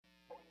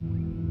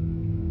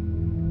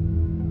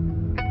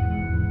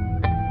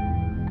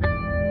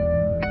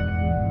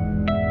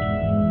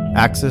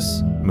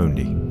Axis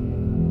Mundi.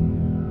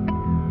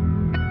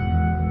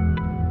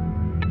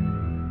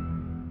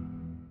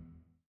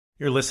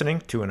 You're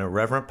listening to an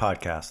Irreverent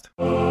podcast.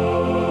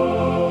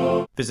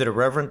 Visit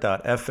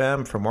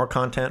irreverent.fm for more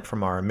content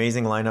from our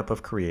amazing lineup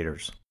of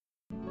creators.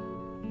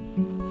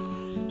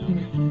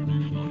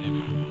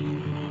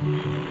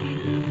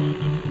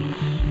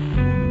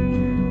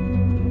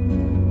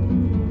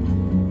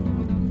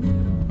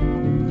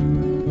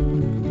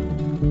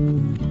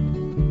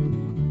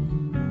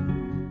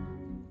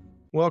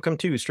 Welcome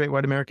to Straight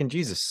White American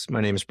Jesus. My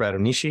name is Brad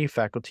Onishi,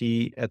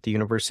 faculty at the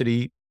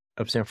University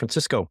of San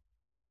Francisco.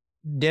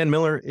 Dan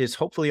Miller is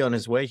hopefully on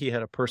his way. He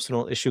had a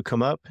personal issue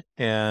come up,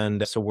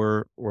 and so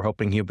we're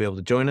hoping he'll be able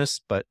to join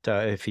us. But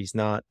if he's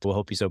not, we'll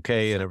hope he's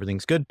okay and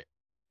everything's good.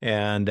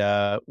 And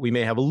we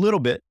may have a little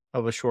bit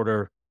of a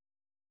shorter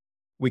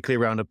weekly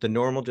roundup than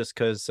normal, just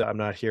because I'm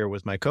not here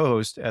with my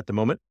co-host at the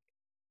moment.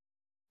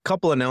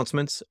 Couple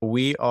announcements.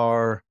 We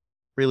are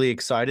really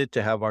excited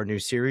to have our new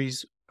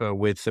series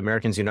with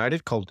Americans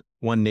United called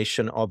One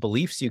Nation, All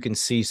Beliefs. You can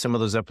see some of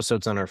those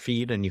episodes on our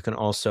feed, and you can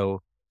also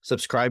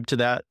subscribe to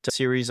that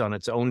series on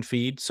its own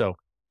feed. So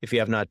if you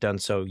have not done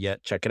so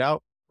yet, check it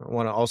out. I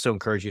want to also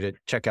encourage you to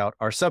check out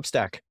our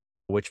Substack,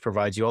 which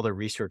provides you all the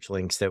research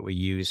links that we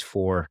use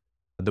for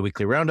the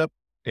weekly roundup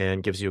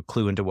and gives you a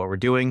clue into what we're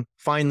doing.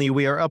 Finally,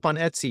 we are up on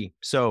Etsy.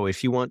 So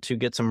if you want to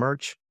get some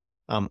merch,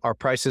 our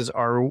prices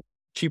are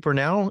cheaper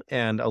now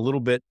and a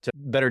little bit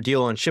better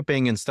deal on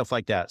shipping and stuff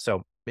like that.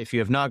 So if you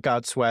have not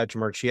got swag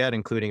merch yet,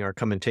 including our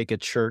Come and Take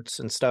It shirts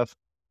and stuff,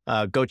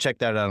 go check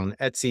that out on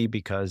Etsy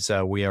because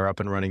we are up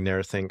and running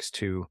there thanks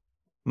to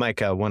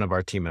Micah, one of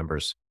our team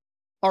members.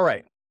 All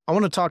right. I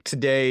want to talk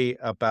today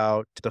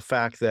about the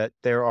fact that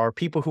there are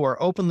people who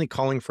are openly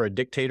calling for a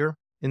dictator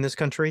in this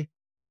country,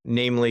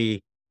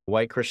 namely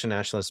white Christian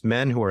nationalist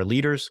men who are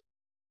leaders.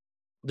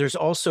 There's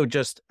also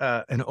just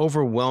an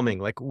overwhelming,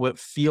 like what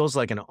feels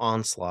like an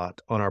onslaught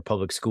on our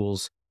public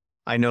schools.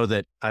 I know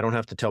that I don't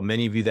have to tell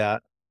many of you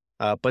that,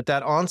 but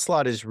that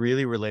onslaught is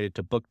really related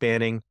to book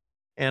banning.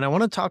 And I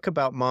want to talk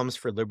about Moms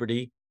for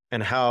Liberty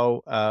and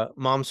how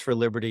Moms for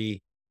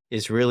Liberty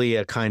is really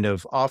a kind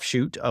of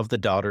offshoot of the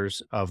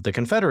Daughters of the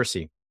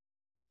Confederacy.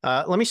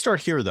 Let me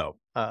start here, though.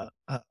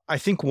 I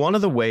think one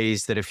of the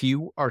ways that if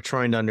you are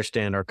trying to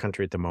understand our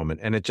country at the moment,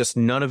 and it just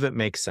none of it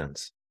makes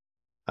sense,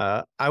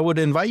 I would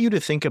invite you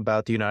to think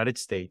about the United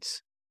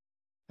States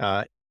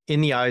in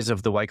the eyes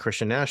of the white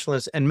Christian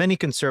nationalists and many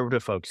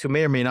conservative folks who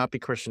may or may not be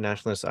Christian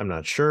nationalists. I'm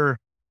not sure.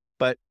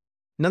 But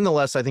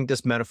nonetheless, I think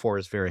this metaphor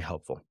is very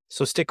helpful.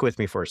 So stick with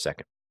me for a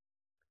second.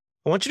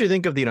 I want you to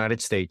think of the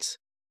United States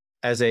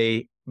as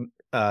a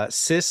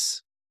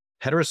cis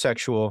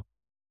heterosexual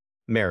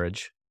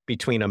marriage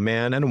between a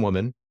man and a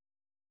woman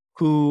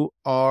who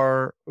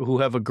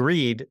have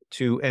agreed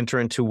to enter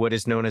into what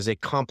is known as a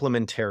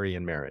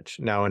complementarian marriage.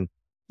 Now, in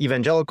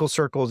evangelical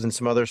circles and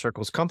some other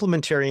circles,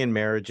 complementarian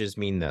marriages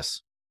mean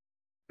this.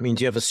 It means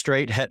you have a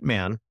straight het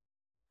man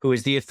who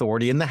is the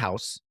authority in the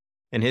house,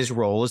 and his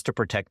role is to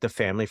protect the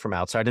family from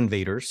outside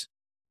invaders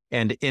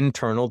and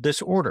internal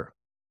disorder.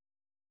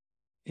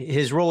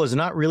 His role is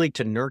not really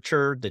to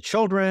nurture the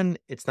children.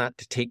 It's not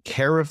to take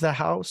care of the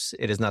house.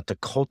 It is not to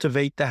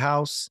cultivate the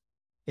house.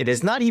 It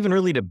is not even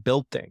really to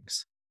build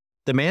things.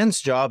 The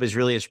man's job is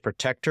really as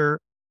protector,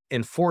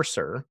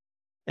 enforcer,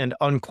 and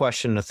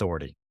unquestioned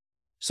authority.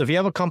 So if you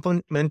have a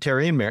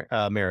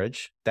complementarian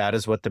marriage, that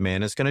is what the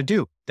man is going to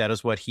do. That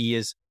is what he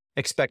is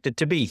expected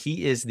to be.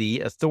 He is the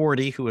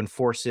authority who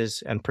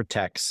enforces and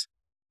protects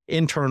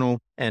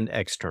internal and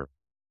external.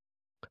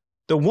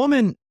 The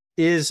woman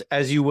is,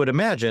 as you would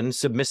imagine,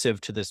 submissive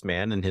to this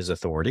man and his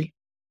authority,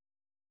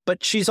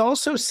 but she's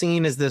also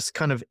seen as this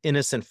kind of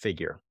innocent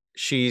figure.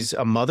 She's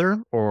a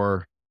mother,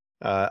 or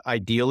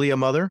ideally a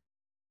mother.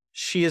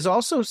 She is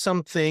also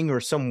something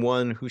or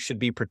someone who should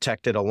be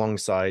protected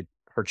alongside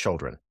her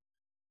children.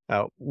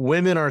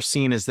 Women are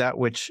seen as that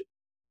which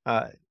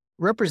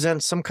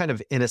represents some kind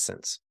of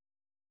innocence.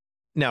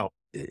 Now,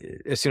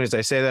 as soon as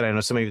I say that, I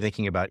know some of you are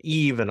thinking about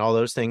Eve and all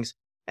those things,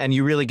 and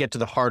you really get to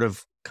the heart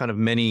of kind of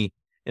many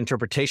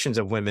interpretations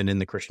of women in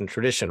the Christian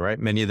tradition, right?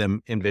 Many of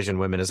them envision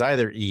women as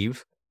either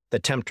Eve, the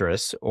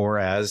temptress, or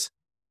as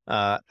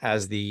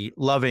the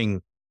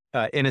loving,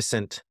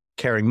 innocent,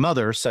 caring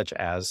mother, such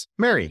as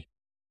Mary.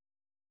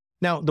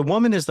 Now, the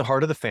woman is the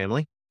heart of the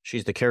family.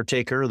 She's the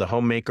caretaker, the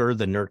homemaker,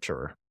 the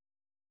nurturer.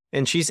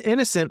 And she's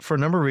innocent for a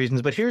number of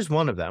reasons, but here's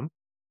one of them.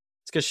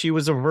 It's because she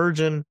was a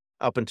virgin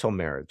up until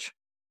marriage.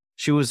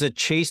 She was a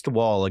chaste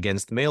wall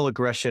against male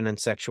aggression and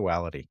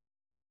sexuality.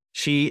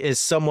 She is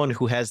someone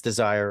who has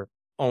desire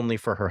only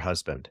for her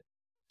husband.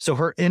 So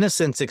her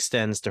innocence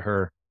extends to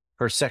her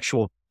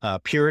sexual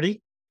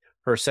purity,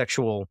 her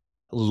sexual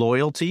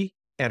loyalty,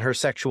 and her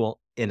sexual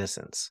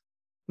innocence.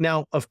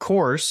 Now, of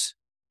course,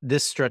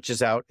 this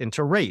stretches out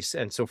into race.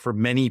 And so for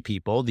many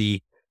people,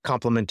 the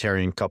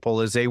complementarian couple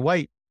is a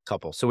white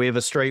couple. So we have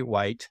a straight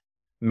white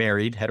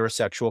married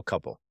heterosexual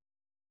couple.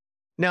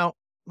 Now,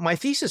 my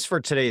thesis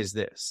for today is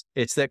this.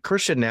 It's that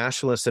Christian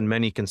nationalists and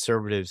many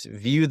conservatives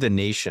view the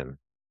nation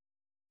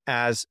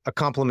as a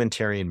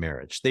complementarian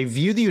marriage. They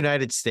view the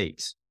United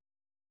States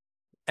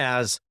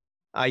as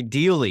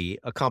ideally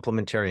a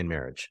complementarian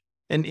marriage.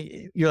 And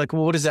you're like,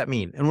 well, what does that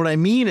mean? And what I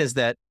mean is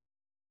that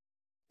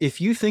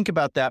if you think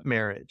about that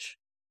marriage,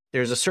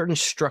 there's a certain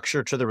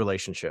structure to the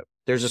relationship.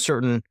 There's a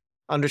certain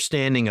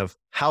understanding of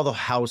how the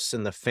house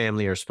and the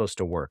family are supposed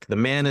to work. The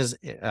man is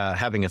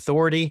having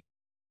authority,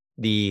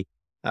 the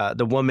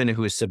woman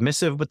who is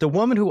submissive, but the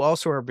woman who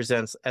also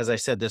represents, as I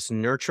said, this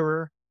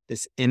nurturer,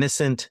 this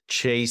innocent,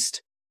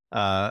 chaste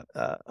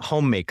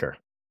homemaker.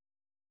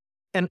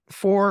 And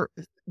for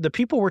the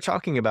people we're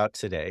talking about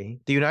today,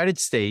 the United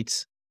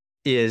States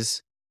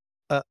is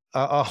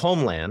a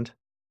homeland,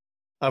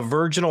 a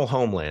virginal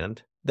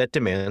homeland that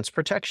demands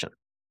protection.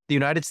 The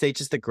United States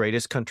is the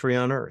greatest country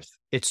on earth.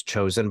 It's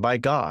chosen by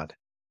God.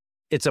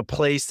 It's a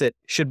place that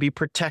should be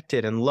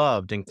protected and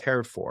loved and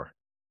cared for.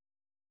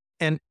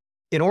 And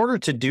in order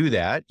to do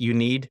that, you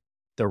need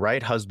the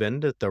right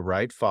husband, the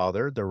right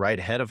father, the right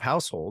head of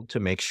household to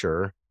make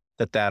sure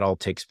that that all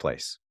takes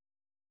place.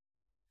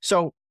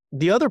 So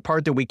the other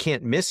part that we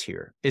can't miss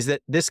here is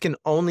that this can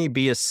only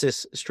be a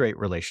cis straight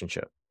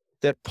relationship.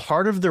 That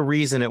part of the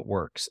reason it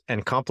works,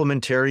 and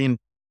complementarian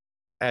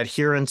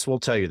adherents will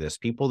tell you this,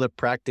 people that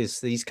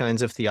practice these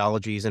kinds of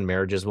theologies and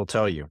marriages will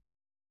tell you,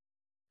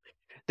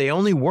 they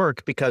only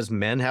work because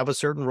men have a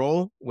certain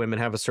role, women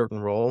have a certain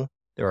role.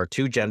 There are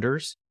two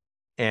genders,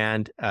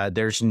 and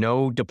there's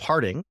no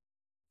departing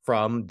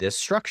from this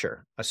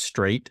structure, a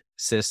straight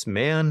cis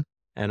man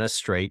and a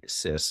straight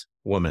cis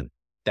woman.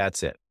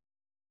 That's it.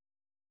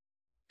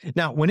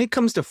 Now, when it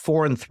comes to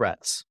foreign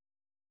threats,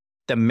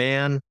 the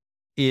man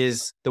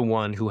is the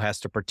one who has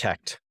to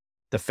protect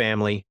the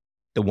family,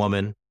 the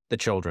woman, the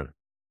children.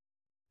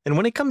 And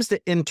when it comes to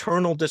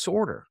internal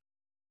disorder,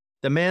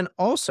 the man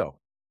also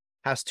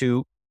has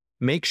to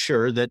make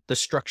sure that the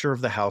structure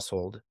of the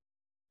household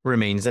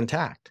remains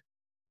intact.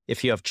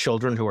 If you have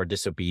children who are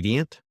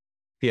disobedient,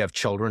 if you have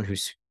children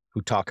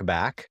who talk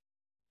back,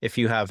 if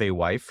you have a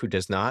wife who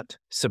does not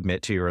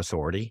submit to your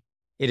authority,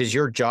 it is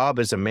your job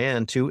as a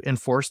man to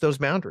enforce those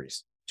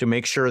boundaries, to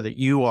make sure that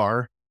you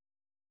are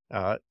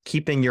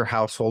keeping your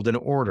household in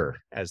order,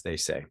 as they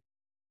say.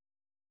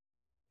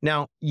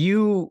 Now,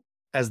 you,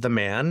 as the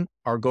man,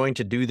 are going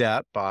to do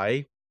that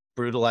by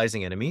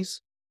brutalizing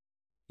enemies,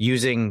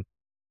 using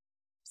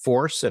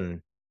force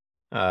and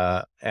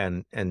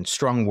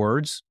strong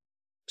words,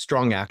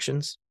 strong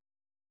actions.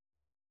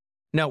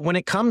 Now, when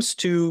it comes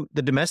to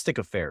the domestic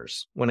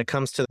affairs, when it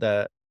comes to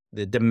the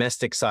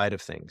domestic side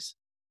of things,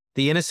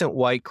 the innocent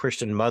white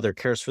Christian mother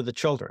cares for the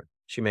children.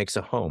 She makes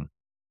a home.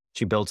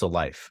 She builds a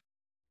life.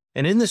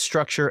 And in this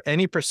structure,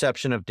 any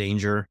perception of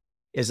danger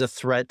is a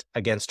threat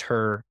against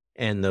her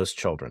and those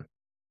children.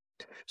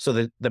 So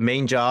the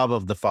main job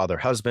of the father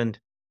husband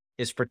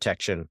is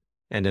protection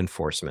and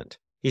enforcement.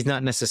 He's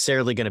not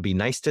necessarily going to be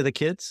nice to the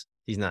kids.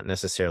 He's not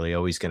necessarily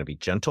always going to be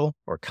gentle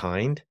or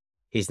kind.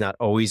 He's not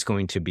always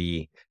going to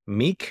be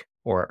meek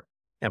or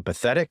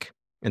empathetic,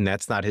 and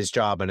that's not his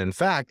job. And in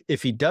fact,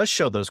 if he does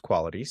show those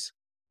qualities,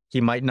 he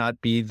might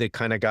not be the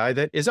kind of guy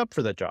that is up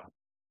for the job.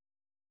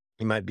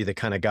 He might be the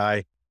kind of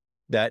guy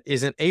that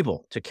isn't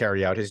able to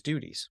carry out his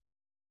duties.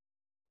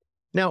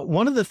 Now,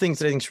 one of the things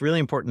that I think is really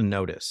important to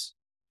notice,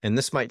 and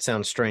this might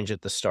sound strange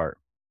at the start,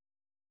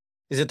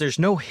 is that there's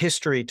no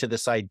history to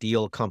this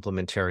ideal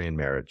complementarian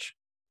marriage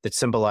that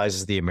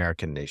symbolizes the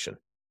American nation.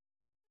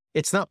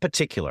 It's not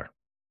particular.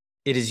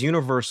 It is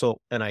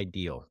universal and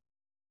ideal.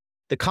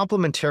 The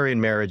complementarian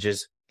marriage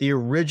is the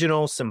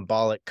original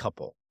symbolic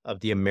couple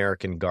of the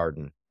American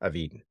Garden of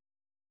Eden.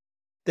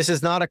 This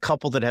is not a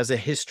couple that has a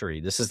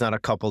history. This is not a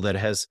couple that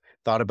has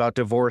thought about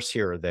divorce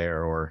here or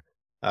there, or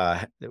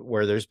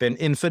where there's been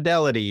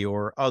infidelity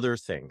or other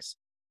things.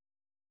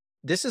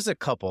 This is a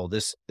couple,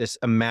 this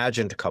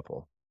imagined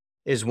couple,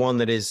 is one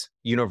that is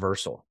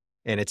universal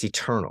and it's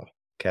eternal,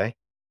 okay?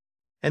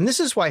 And this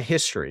is why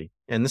history,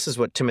 and this is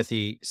what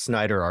Timothy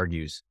Snyder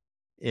argues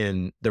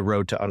in The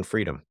Road to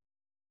Unfreedom.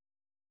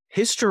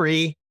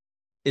 History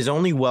is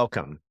only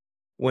welcome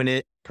when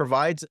it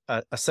provides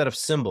a set of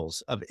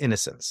symbols of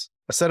innocence,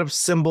 a set of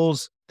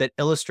symbols that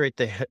illustrate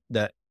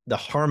the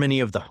harmony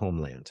of the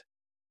homeland.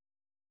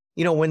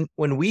 You know,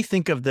 when we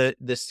think of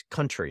this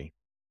country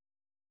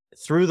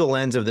through the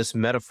lens of this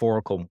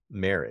metaphorical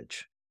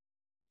marriage,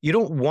 you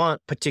don't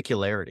want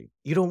particularity.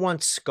 You don't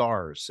want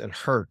scars and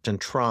hurt and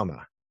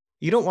trauma.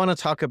 You don't want to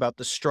talk about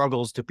the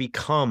struggles to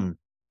become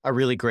a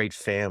really great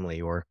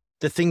family or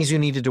the things you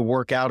needed to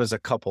work out as a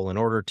couple in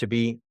order to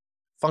be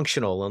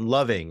functional and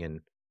loving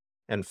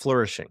and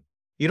flourishing.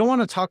 You don't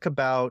want to talk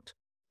about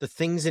the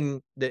things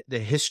in the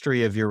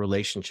history of your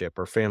relationship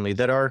or family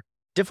that are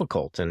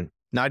difficult and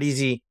not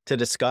easy to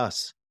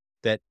discuss,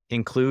 that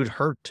include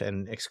hurt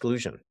and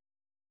exclusion.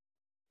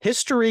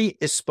 History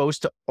is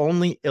supposed to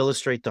only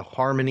illustrate the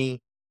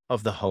harmony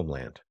of the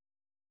homeland.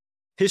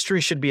 History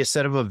should be a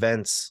set of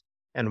events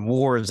and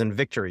wars and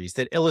victories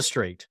that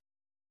illustrate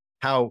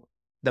how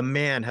the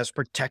man has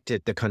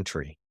protected the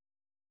country,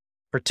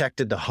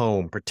 protected the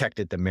home,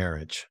 protected the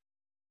marriage.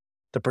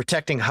 The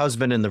protecting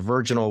husband and the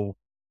virginal,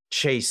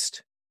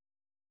 chaste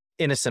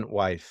innocent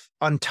wife,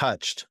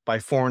 untouched by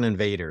foreign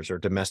invaders or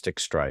domestic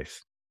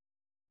strife.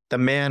 The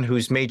man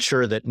who's made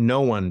sure that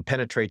no one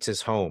penetrates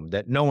his home,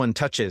 that no one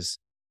touches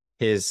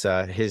his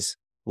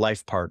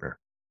life partner.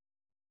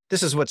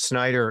 This is what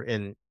Snyder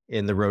in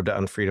The Road to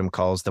Unfreedom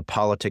calls the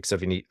politics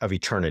of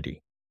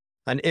eternity.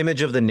 An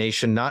image of the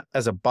nation not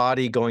as a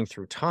body going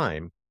through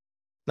time,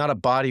 not a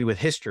body with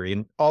history.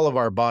 And all of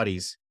our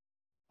bodies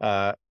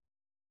have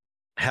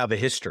a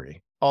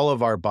history. All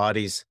of our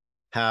bodies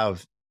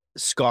have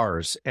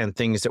scars and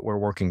things that we're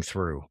working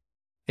through.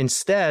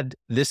 Instead,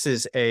 this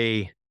is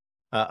a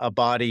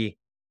body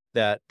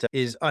that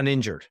is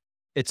uninjured.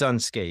 It's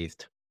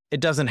unscathed. It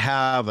doesn't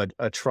have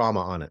a trauma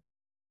on it.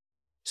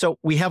 So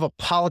we have a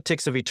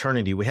politics of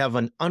eternity. We have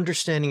an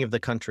understanding of the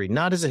country,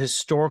 not as a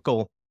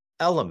historical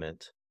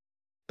element,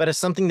 but as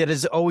something that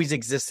has always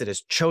existed,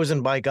 as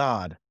chosen by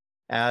God,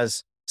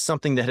 as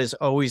something that has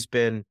always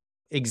been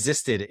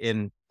existed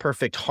in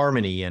perfect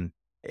harmony and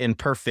in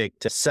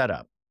perfect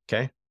setup.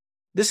 Okay.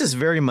 This is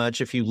very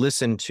much, if you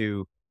listen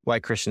to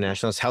white Christian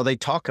nationalists, how they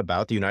talk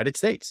about the United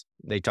States.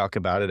 They talk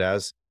about it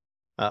as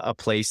a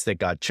place that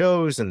God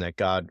chose and that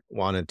God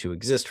wanted to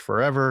exist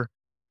forever,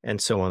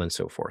 and so on and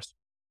so forth.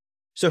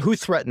 So who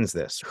threatens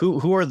this?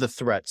 Who are the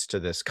threats to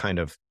this kind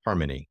of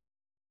harmony?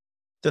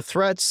 The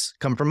threats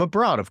come from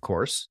abroad, of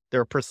course.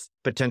 There are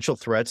potential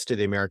threats to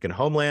the American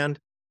homeland.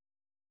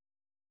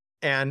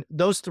 And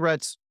those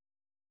threats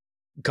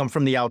come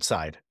from the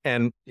outside.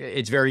 And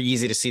it's very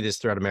easy to see this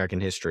throughout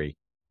American history.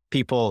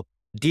 People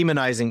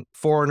demonizing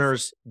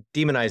foreigners,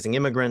 demonizing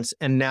immigrants.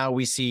 And now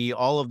we see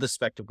all of the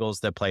spectacles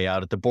that play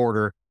out at the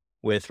border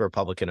with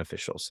Republican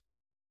officials.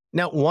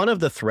 Now, one of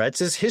the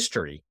threats is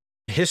history.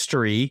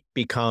 History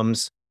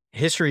becomes a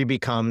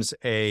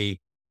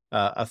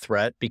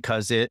threat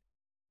because it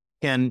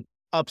can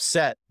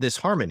upset this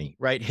harmony,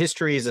 right?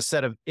 History is a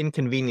set of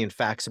inconvenient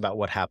facts about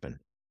what happened.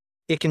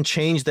 It can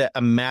change the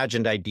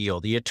imagined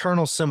ideal, the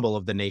eternal symbol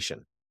of the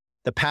nation.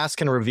 The past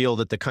can reveal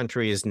that the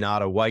country is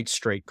not a white,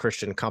 straight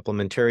Christian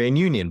complementarian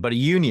union, but a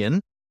union,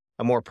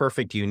 a more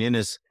perfect union,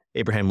 as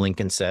Abraham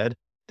Lincoln said,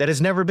 that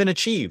has never been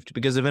achieved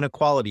because of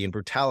inequality and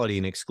brutality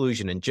and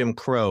exclusion and Jim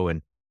Crow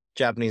and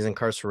Japanese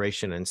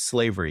incarceration and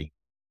slavery.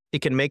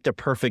 It can make the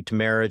perfect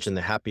marriage and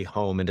the happy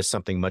home into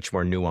something much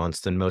more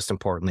nuanced and, most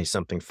importantly,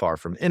 something far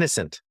from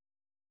innocent.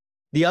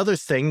 The other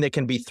thing that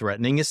can be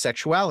threatening is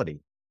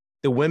sexuality.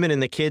 The women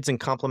and the kids in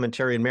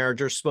complementarian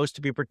marriage are supposed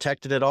to be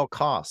protected at all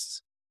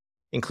costs,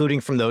 including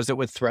from those that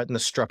would threaten the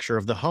structure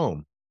of the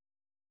home.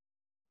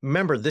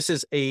 Remember, this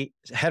is a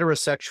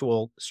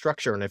heterosexual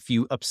structure, and if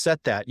you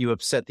upset that, you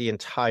upset the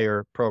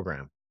entire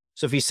program.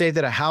 So if you say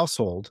that a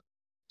household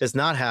does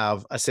not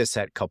have a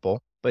cishet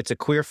couple, but it's a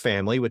queer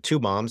family with two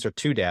moms or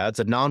two dads,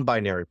 a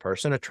non-binary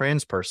person, a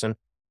trans person,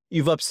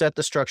 you've upset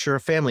the structure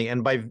of family.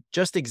 And by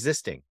just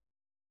existing,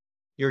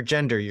 your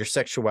gender, your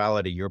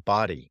sexuality, your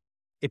body,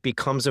 it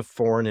becomes a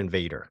foreign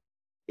invader.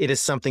 It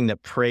is something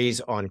that preys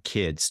on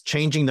kids,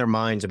 changing their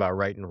minds about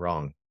right and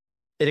wrong.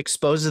 It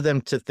exposes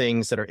them to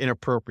things that are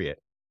inappropriate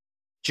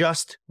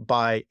just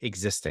by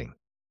existing.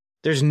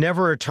 There's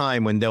never a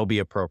time when they'll be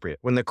appropriate,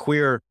 when the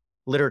queer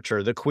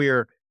literature, the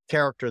queer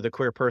character, the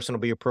queer person will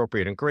be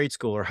appropriate in grade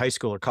school or high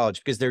school or college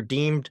because they're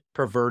deemed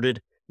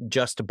perverted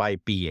just by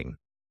being.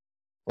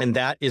 And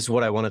that is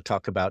what I want to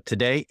talk about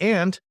today.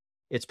 And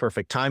it's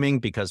perfect timing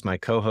because my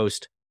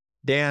co-host,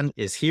 Dan,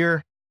 is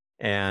here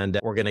and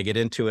we're going to get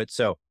into it.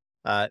 So,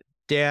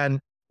 Dan,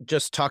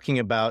 just talking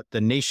about the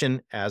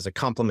nation as a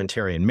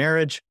complementarian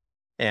marriage.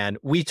 And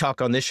we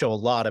talk on this show a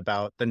lot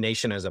about the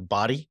nation as a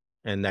body,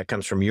 and that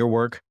comes from your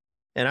work.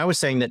 And I was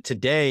saying that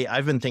today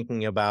I've been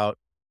thinking about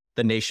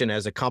the nation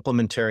as a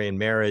complementarian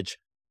marriage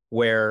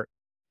where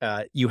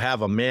you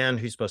have a man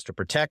who's supposed to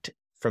protect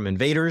from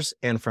invaders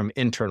and from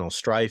internal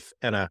strife,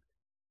 and a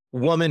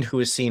woman who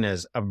is seen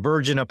as a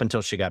virgin up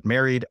until she got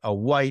married, a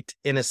white,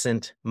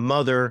 innocent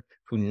mother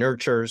who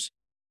nurtures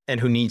and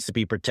who needs to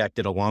be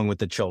protected along with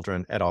the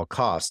children at all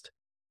cost.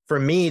 For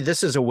me,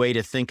 this is a way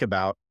to think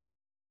about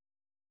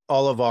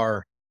all of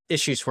our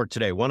issues for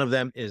today. One of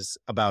them is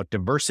about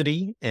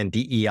diversity and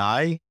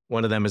DEI.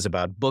 One of them is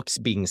about books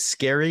being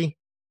scary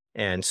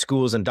and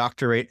schools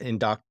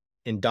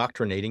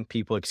indoctrinating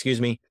people,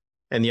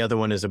 And the other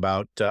one is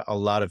about a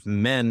lot of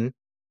men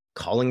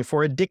calling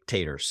for a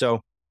dictator.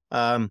 So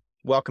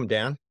welcome,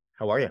 Dan.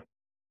 How are you?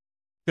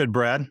 Good,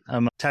 Brad.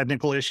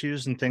 Technical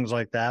issues and things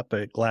like that,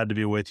 but glad to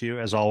be with you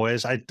as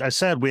always. I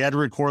said we had to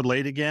record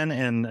late again,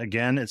 and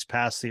again, it's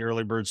past the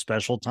early bird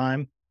special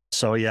time.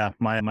 So yeah,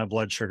 my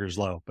blood sugar's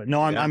low, but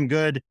no, I'm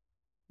good.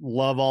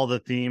 Love all the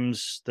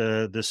themes,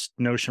 this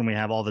notion we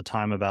have all the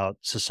time about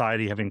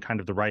society having kind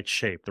of the right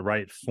shape, the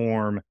right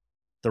form,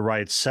 the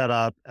right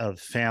setup of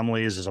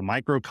families as a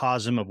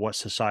microcosm of what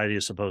society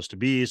is supposed to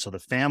be. So the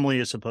family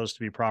is supposed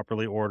to be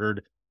properly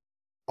ordered.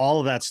 All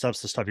of that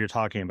stuff's the stuff you're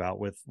talking about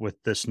with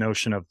this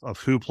notion of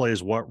who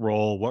plays what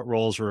role, what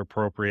roles are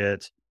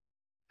appropriate,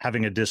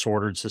 having a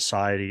disordered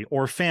society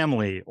or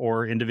family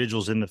or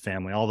individuals in the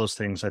family. All those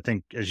things, I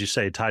think, as you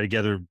say, tie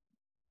together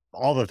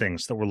all the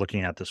things that we're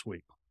looking at this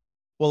week.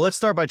 Well, let's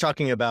start by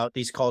talking about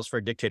these calls for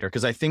a dictator,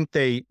 because I think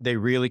they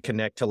really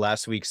connect to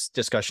last week's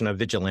discussion of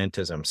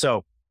vigilantism.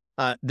 So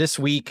this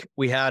week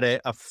we had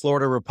a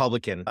Florida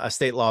Republican, a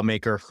state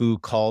lawmaker who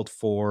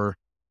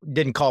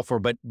didn't call for,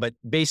 but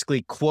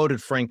basically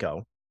quoted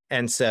Franco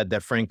and said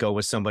that Franco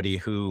was somebody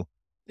who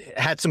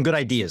had some good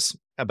ideas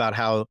about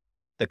how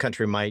the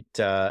country might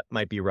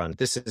be run.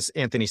 This is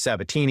Anthony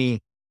Sabatini.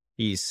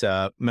 He's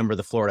a member of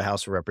the Florida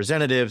House of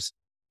Representatives.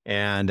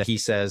 And he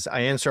says, "I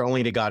answer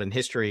only to God and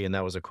history." And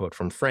that was a quote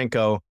from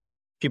Franco.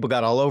 People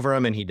got all over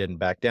him and he didn't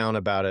back down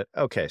about it.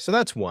 Okay, so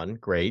that's one.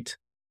 Great.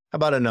 How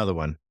about another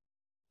one?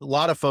 A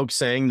lot of folks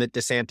saying that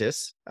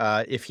DeSantis,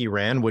 if he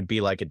ran, would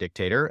be like a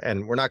dictator.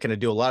 And we're not going to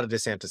do a lot of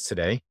DeSantis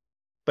today.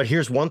 But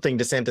here's one thing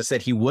DeSantis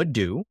said he would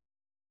do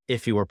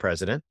if he were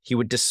president. He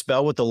would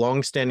dispel with the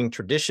longstanding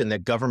tradition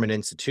that government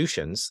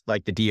institutions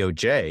like the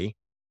DOJ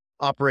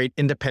operate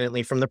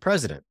independently from the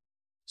president.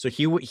 So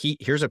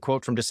here's a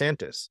quote from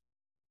DeSantis.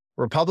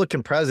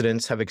 "Republican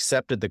presidents have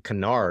accepted the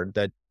canard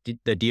that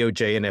the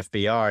DOJ and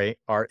FBI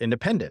are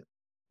independent.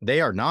 They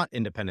are not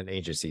independent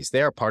agencies.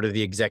 They are part of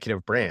the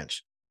executive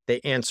branch.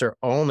 They answer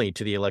only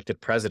to the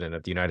elected president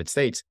of the United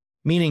States,"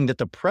 meaning that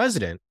the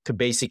president could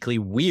basically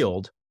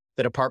wield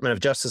the Department of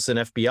Justice and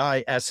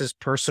FBI as his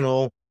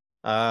personal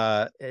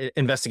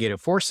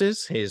investigative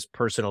forces, his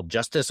personal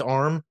justice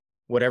arm,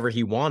 whatever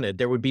he wanted.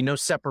 There would be no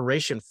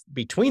separation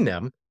between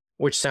them,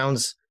 which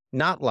sounds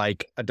not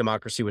like a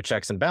democracy with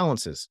checks and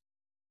balances.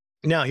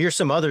 Now, here's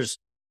some others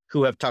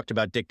who have talked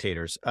about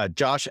dictators.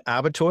 Josh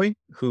Abatoy,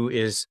 who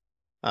is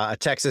a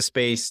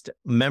Texas-based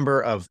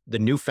member of the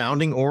New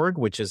Founding Org,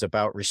 which is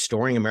about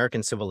restoring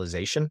American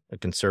civilization, a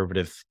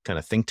conservative kind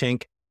of think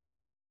tank,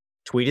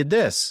 tweeted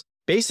this.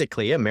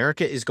 Basically,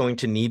 America is going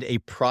to need a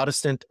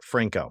Protestant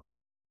Franco.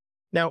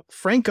 Now,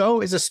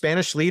 Franco is a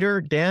Spanish leader.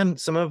 Dan,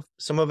 some of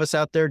us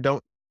out there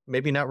don't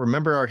maybe not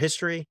remember our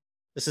history.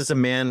 This is a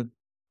man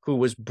who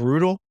was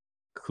brutal,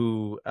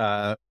 who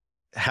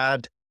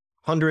had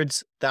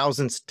hundreds,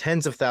 thousands,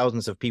 tens of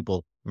thousands of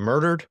people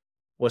murdered,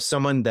 was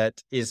someone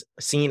that is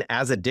seen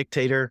as a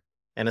dictator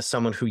and as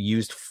someone who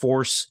used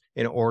force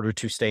in order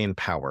to stay in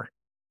power.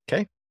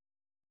 Okay.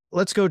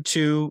 Let's go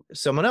to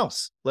someone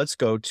else. Let's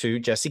go to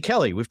Jesse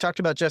Kelly. We've talked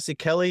about Jesse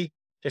Kelly.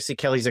 Jesse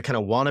Kelly's a kind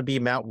of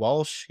wannabe Matt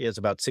Walsh. He has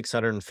about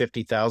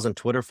 650,000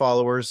 Twitter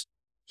followers.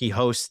 He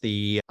hosts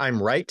the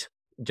I'm Right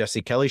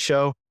Jesse Kelly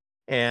show.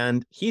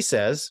 And he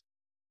says,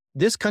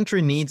 "This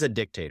country needs a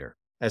dictator.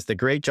 As the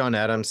great John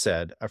Adams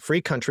said, a free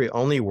country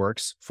only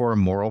works for a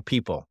moral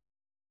people.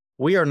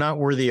 We are not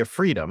worthy of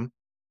freedom.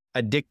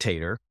 A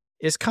dictator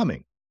is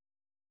coming."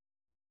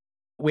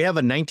 We have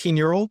a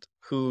 19-year-old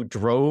who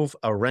drove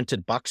a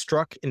rented box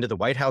truck into the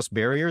White House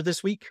barrier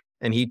this week,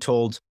 and he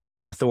told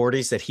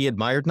authorities that he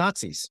admired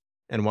Nazis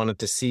and wanted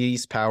to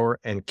seize power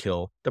and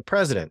kill the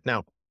president.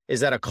 Now, is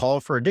that a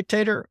call for a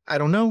dictator? I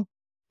don't know.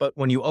 But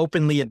when you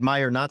openly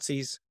admire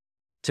Nazis,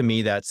 to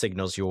me, that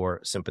signals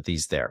your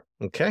sympathies there.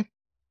 Okay?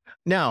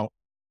 Now,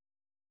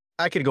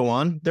 I could go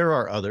on. There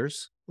are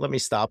others. Let me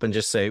stop and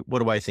just say, what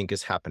do I think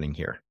is happening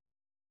here?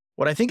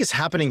 What I think is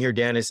happening here,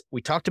 Dan, is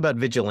we talked about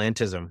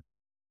vigilantism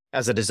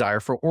as a desire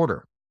for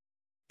order.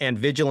 And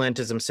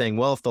vigilantism saying,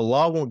 well, if the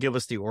law won't give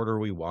us the order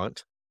we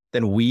want,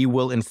 then we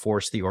will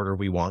enforce the order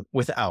we want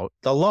without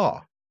the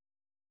law.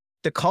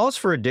 The calls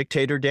for a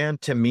dictator, Dan,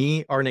 to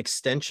me, are an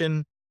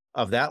extension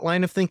of that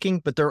line of thinking,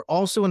 but they're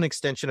also an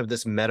extension of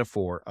this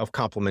metaphor of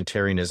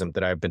complementarianism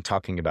that I've been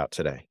talking about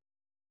today.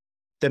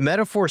 The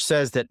metaphor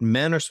says that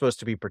men are supposed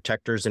to be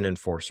protectors and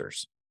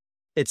enforcers.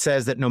 It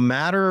says that no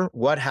matter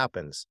what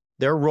happens,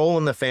 their role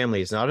in the family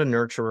is not a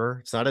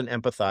nurturer, it's not an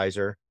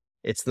empathizer,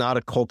 it's not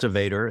a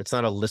cultivator, it's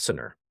not a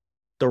listener.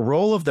 The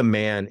role of the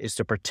man is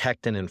to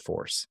protect and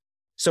enforce.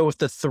 So if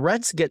the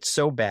threats get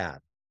so bad,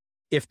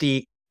 if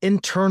the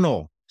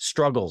internal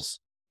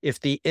struggles, if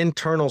the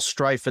internal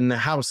strife in the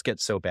house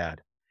gets so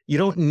bad, you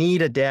don't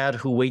need a dad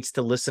who waits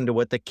to listen to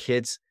what the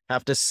kids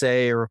have to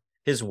say or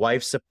his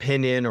wife's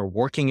opinion or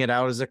working it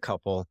out as a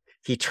couple.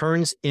 He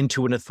turns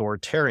into an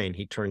authoritarian.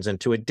 He turns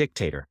into a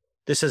dictator.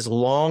 This has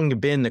long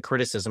been the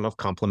criticism of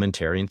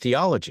complementarian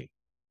theology.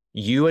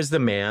 You as the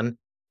man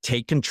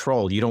take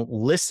control. You don't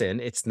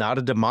listen. It's not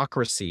a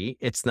democracy.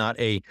 It's not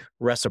a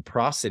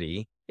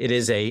reciprocity. It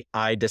is a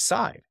I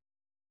decide.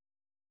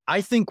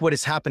 I think what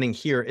is happening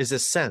here is a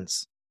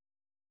sense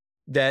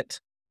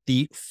that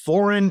the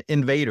foreign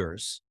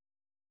invaders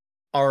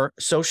are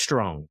so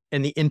strong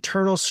and the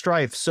internal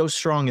strife so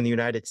strong in the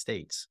United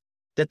States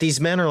that these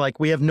men are like,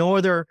 we have no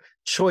other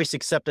choice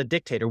except a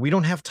dictator. We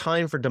don't have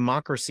time for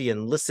democracy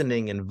and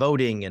listening and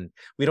voting, and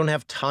we don't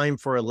have time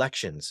for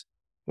elections.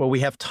 What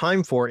we have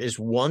time for is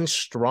one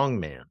strong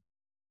man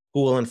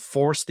who will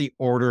enforce the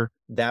order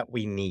that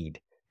we need.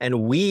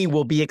 And we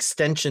will be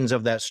extensions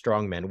of that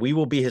strong man. We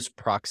will be his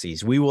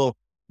proxies. We will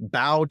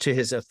bow to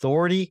his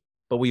authority,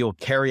 but we will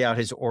carry out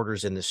his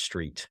orders in the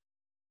street.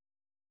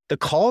 The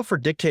call for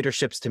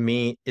dictatorships to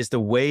me is the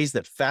ways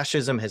that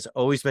fascism has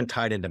always been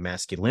tied into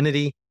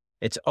masculinity.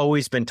 It's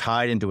always been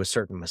tied into a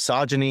certain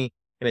misogyny,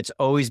 and it's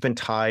always been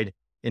tied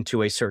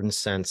into a certain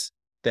sense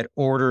that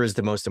order is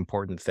the most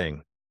important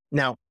thing.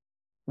 Now,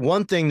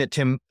 one thing that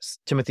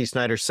Timothy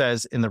Snyder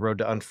says in The Road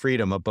to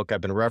Unfreedom, a book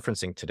I've been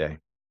referencing today,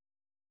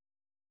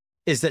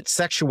 is that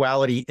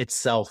sexuality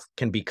itself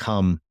can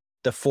become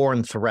the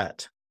foreign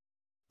threat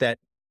that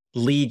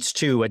leads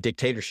to a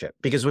dictatorship.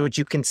 Because what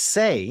you can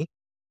say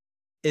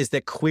is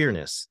that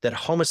queerness, that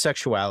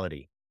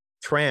homosexuality,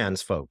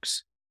 trans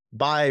folks,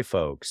 bi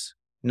folks,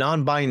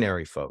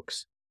 non-binary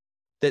folks,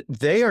 that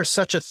they are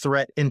such a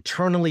threat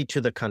internally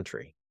to the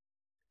country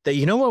that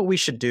you know what we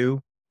should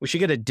do? We should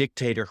get a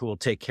dictator who will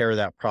take care of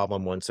that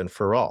problem once and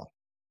for all.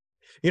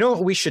 You know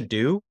what we should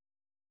do?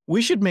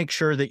 We should make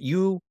sure that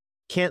you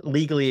can't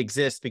legally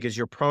exist because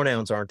your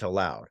pronouns aren't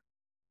allowed.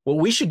 What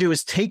we should do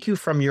is take you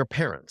from your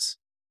parents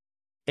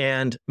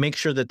and make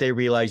sure that they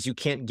realize you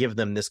can't give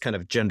them this kind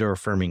of gender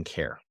affirming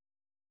care.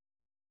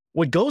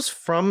 What follows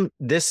from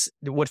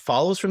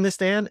this,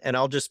 Dan, and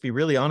I'll just be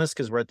really honest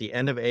because we're at the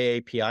end of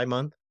AAPI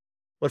month,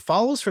 what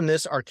follows from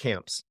this are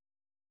camps.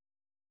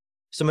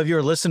 Some of you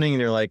are listening and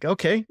you're like,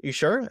 okay, you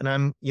sure?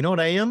 And you know what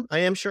I am? I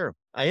am sure.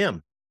 I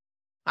am.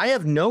 I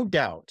have no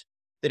doubt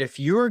that if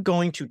you're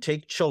going to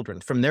take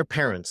children from their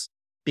parents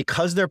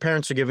because their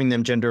parents are giving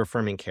them gender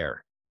affirming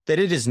care, that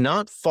it is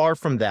not far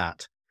from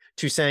that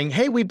to saying,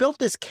 hey, we built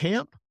this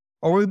camp,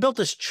 or we built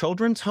this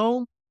children's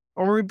home,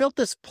 or we built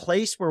this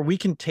place where we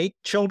can take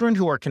children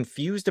who are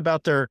confused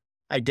about their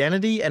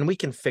identity and we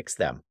can fix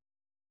them.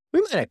 We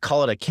might not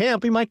call it a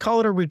camp. We might call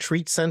it a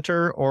retreat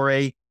center or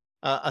a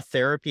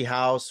therapy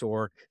house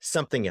or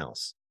something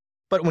else.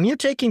 But when you're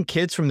taking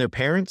kids from their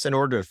parents in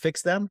order to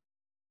fix them,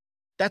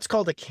 that's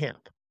called a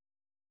camp.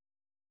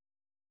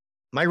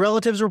 My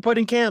relatives were put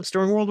in camps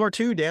during World War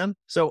II, Dan.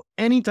 So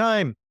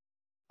anytime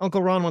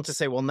Uncle Ron wants to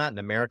say, well, not in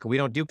America. We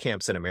don't do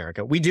camps in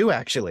America. We do,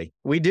 actually.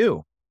 We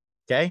do.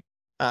 Okay.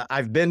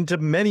 I've been to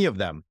many of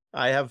them.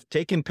 I have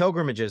taken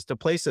pilgrimages to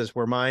places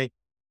where my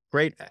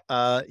great,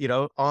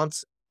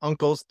 aunts,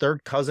 uncles,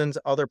 third cousins,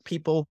 other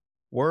people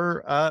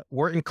were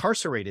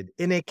incarcerated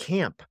in a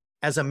camp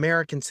as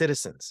American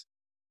citizens.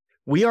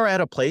 We are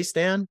at a place,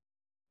 Dan,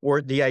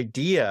 where the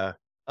idea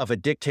of a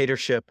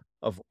dictatorship,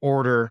 of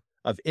order,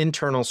 of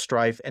internal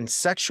strife, and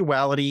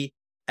sexuality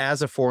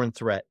as a foreign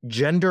threat,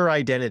 gender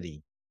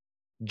identity,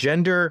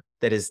 gender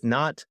that is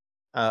not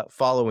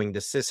following the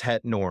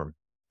cishet norm,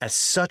 as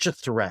such a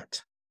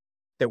threat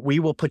that we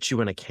will put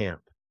you in a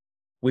camp.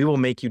 We will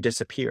make you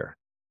disappear.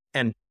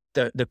 And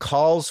the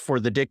calls for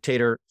the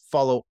dictator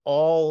follow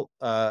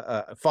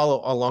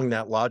along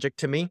that logic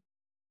to me.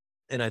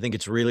 And I think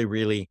it's really,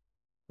 really,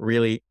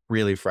 really,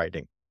 really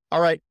frightening.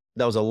 All right.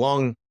 That was a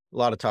lot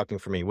of talking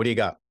for me. What do you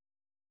got?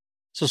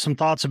 So some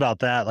thoughts about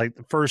that. Like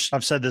first,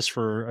 I've said this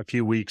for a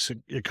few weeks.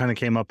 It kind of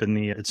came up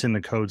it's in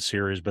the code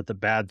series, but the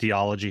bad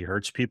theology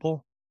hurts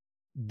people.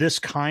 This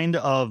kind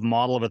of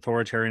model of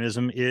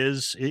authoritarianism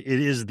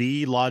is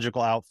the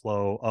logical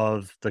outflow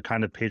of the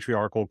kind of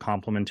patriarchal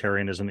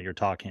complementarianism that you're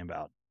talking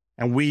about.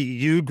 And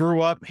I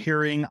grew up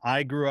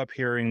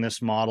hearing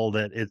this model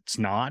that it's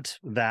not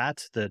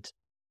that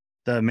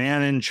the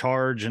man in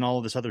charge and all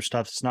of this other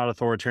stuff, it's not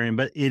authoritarian,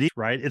 but it is,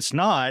 right? It's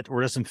not, or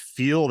doesn't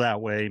feel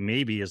that way,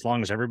 maybe, as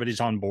long as everybody's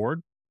on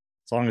board,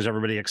 as long as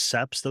everybody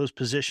accepts those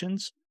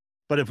positions.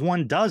 But if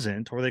one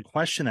doesn't, or they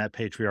question that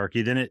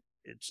patriarchy, then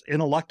it's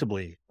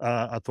ineluctably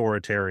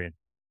authoritarian.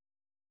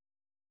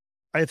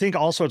 I think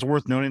also it's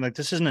worth noting, like,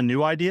 this isn't a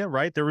new idea,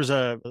 right? There was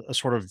a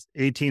sort of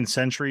 18th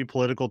century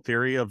political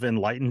theory of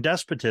enlightened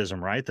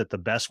despotism, right? That the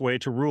best way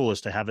to rule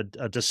is to have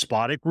a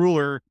despotic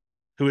ruler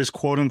who is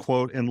quote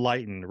unquote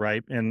enlightened,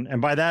 right?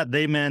 And by that,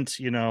 they meant,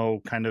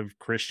 kind of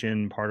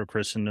Christian, part of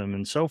Christendom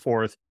and so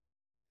forth.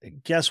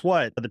 Guess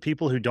what? The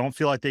people who don't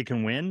feel like they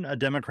can win a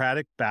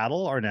democratic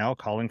battle are now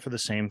calling for the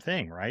same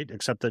thing, right?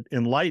 Except that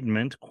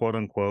enlightenment, quote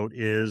unquote,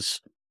 it's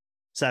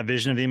that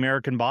vision of the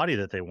American body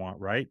that they want,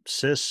 right?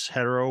 Cis,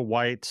 hetero,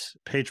 white,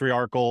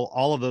 patriarchal,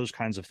 all of those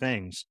kinds of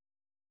things.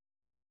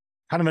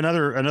 Kind of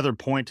another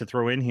point to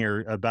throw in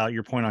here about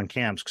your point on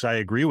camps, because I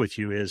agree with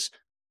you, is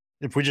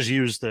if we just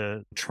use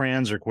the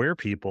trans or queer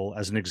people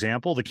as an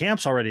example, the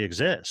camps already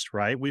exist,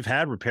 right? We've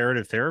had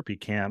reparative therapy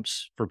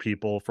camps for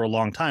people for a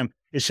long time.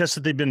 It's just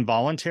that they've been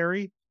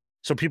voluntary.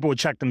 So people would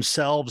check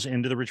themselves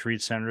into the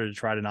retreat center to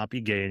try to not be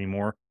gay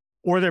anymore,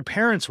 or their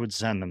parents would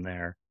send them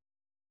there.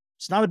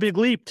 It's not a big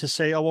leap to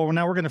say, oh, well,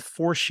 now we're going to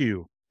force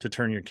you to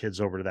turn your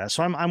kids over to that.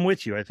 So I'm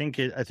with you. I think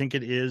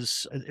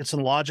it's a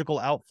logical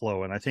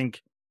outflow. And I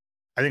think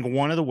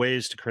one of the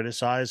ways to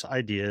criticize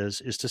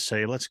ideas is to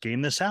say, let's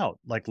game this out.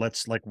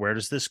 Where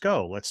does this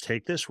go? Let's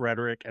take this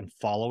rhetoric and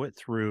follow it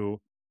through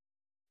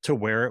to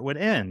where it would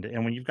end.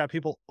 And when you've got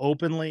people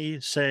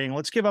openly saying,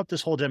 let's give up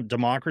this whole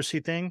democracy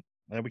thing,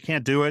 we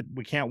can't do it.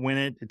 We can't win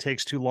it. It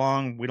takes too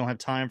long. We don't have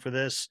time for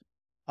this.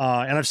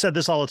 And I've said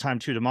this all the time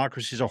too.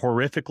 Democracy is a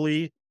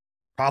horrifically,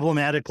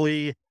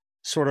 problematically,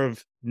 sort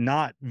of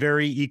not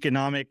very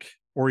economic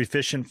or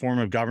efficient form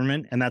of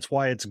government. And that's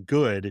why it's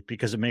good,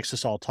 because it makes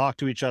us all talk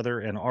to each other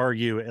and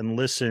argue and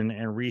listen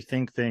and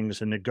rethink things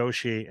and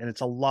negotiate. And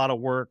it's a lot of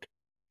work,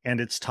 and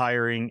it's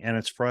tiring and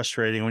it's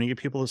frustrating when you get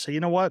people to say,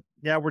 you know what?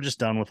 Yeah, we're just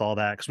done with all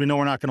that because we know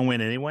we're not going to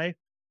win anyway.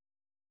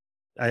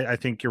 I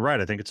think you're right.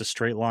 I think it's a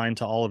straight line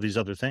to all of these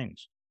other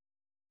things.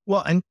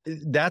 Well, and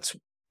that's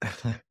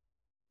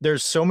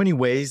there's so many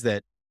ways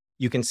that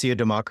you can see a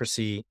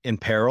democracy in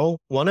peril.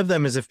 One of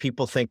them is if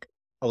people think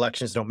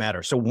elections don't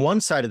matter. So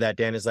one side of that,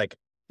 Dan, is like,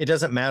 it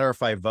doesn't matter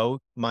if I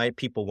vote, my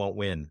people won't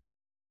win.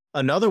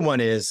 Another one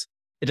is,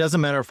 it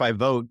doesn't matter if I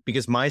vote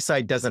because my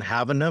side doesn't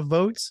have enough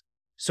votes.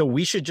 So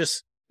we should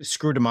just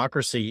screw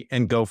democracy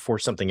and go for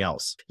something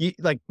else.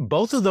 Like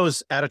both of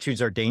those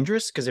attitudes are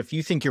dangerous because if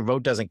you think your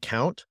vote doesn't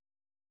count,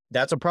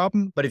 that's a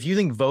problem. But if you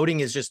think voting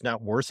is just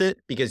not worth it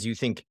because you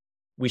think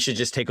we should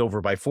just take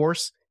over by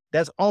force,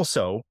 that's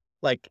also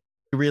like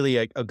really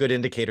a good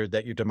indicator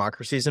that your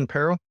democracy is in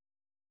peril.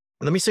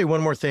 Let me say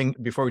one more thing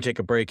before we take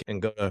a break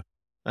and go to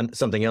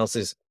something else.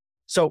 Is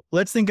so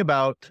let's think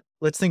about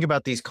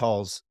these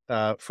calls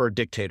for a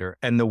dictator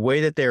and the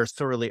way that they are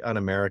thoroughly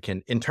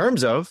un-American in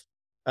terms of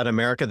an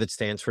America that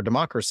stands for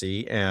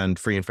democracy and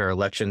free and fair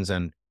elections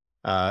and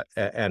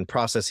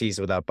processes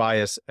without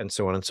bias and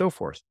so on and so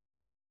forth.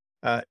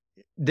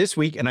 This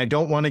week, and I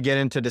don't want to get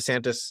into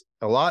DeSantis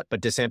a lot,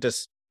 but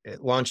DeSantis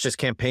launched his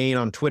campaign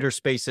on Twitter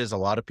Spaces. A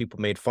lot of people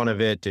made fun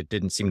of it. It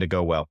didn't seem to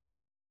go well.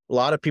 A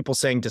lot of people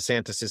saying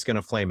DeSantis is going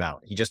to flame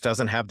out. He just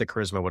doesn't have the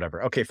charisma,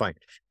 whatever. Okay, fine.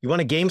 You want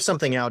to game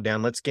something out,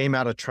 Dan? Let's game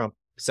out a Trump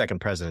second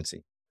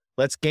presidency.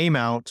 Let's game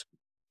out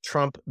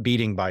Trump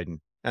beating Biden.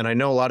 And I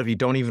know a lot of you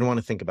don't even want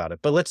to think about it,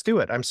 but let's do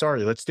it. I'm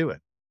sorry. Let's do it.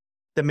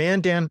 The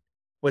man, Dan,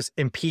 was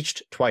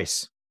impeached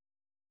twice.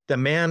 The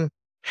man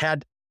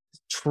had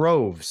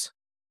troves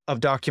of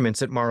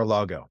documents at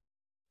Mar-a-Lago.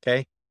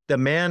 Okay. The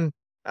man,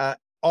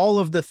 all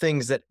of the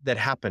things that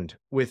happened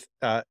with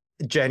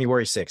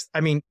January 6th.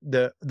 I mean,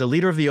 the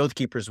leader of the Oath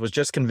Keepers was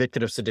just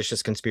convicted of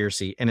seditious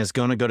conspiracy and is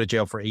going to go to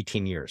jail for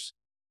 18 years.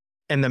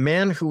 And the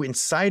man who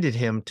incited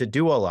him to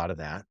do a lot of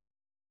that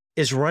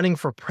is running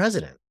for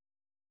president.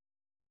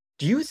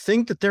 Do you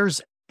think that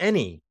there's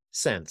any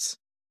sense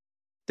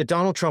that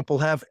Donald Trump will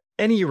have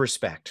any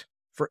respect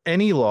for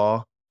any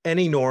law,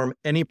 any norm,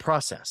 any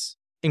process,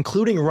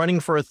 including running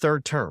for a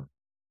third term,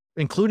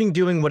 including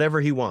doing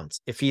whatever he wants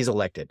if he's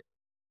elected?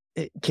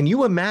 Can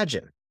you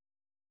imagine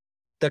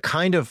the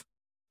kind of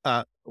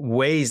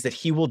ways that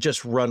he will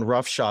just run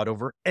roughshod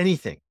over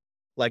anything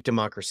like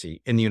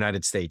democracy in the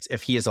United States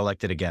if he is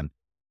elected again?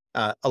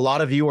 A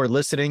lot of you are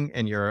listening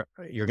and you're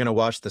going to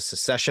watch the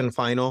secession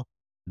final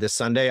this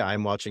Sunday.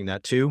 I'm watching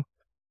that too.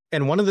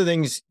 And one of the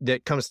things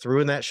that comes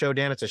through in that show,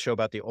 Dan, it's a show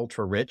about the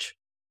ultra rich,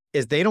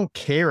 is they don't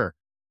care.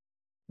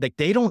 Like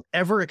they don't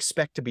ever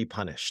expect to be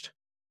punished,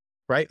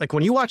 right? Like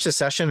when you watch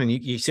Secession and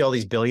you see all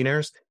these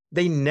billionaires,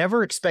 they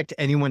never expect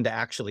anyone to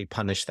actually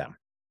punish them.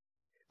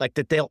 Like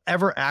that they'll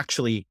ever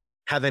actually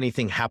have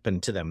anything happen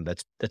to them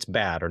that's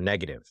bad or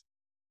negative.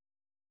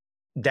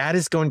 That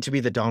is going to be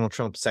the Donald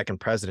Trump second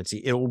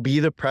presidency. It will be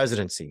the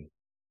presidency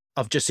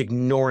of just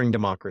ignoring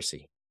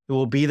democracy. It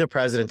will be the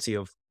presidency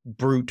of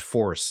brute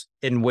force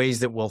in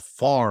ways that will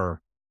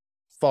far,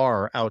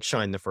 far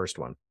outshine the first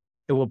one.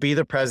 It will be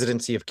the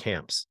presidency of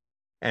camps.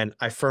 And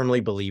I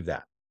firmly believe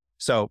that.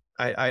 So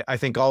I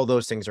think all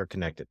those things are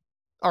connected.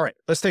 All right,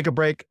 let's take a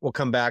break. We'll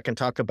come back and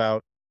talk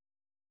about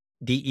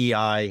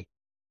DEI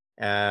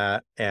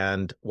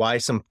and why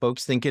some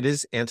folks think it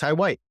is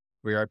anti-white.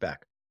 We'll be right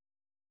back.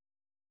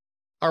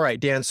 All right,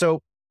 Dan.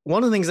 So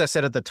one of the things I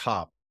said at the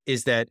top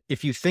is that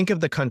if you think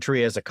of the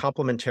country as a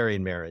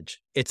complementarian marriage,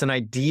 it's an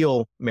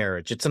ideal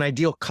marriage. It's an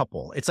ideal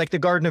couple. It's like the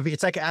Garden of,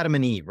 it's like Adam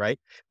and Eve, right?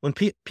 When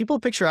people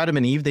picture Adam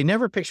and Eve, they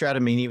never picture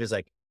Adam and Eve as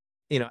like,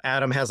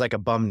 Adam has like a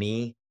bum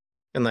knee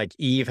and like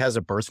Eve has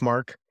a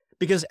birthmark,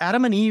 because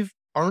Adam and Eve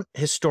aren't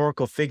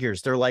historical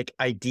figures. They're like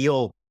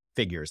ideal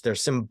figures. They're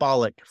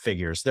symbolic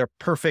figures. They're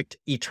perfect,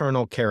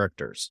 eternal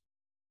characters.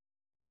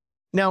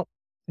 Now,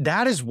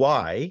 that is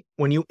why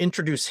when you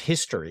introduce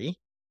history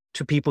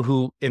to people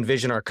who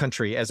envision our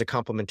country as a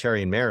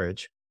complementarian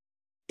marriage,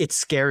 it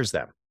scares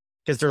them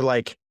because they're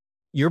like,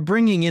 you're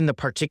bringing in the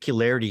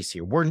particularities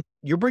here.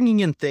 You're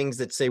bringing in things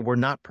that say we're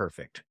not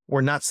perfect.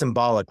 We're not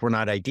symbolic. We're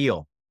not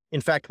ideal. In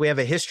fact, we have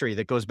a history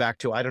that goes back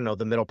to,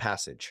 the Middle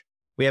Passage.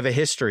 We have a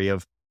history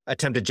of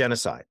attempted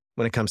genocide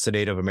when it comes to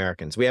Native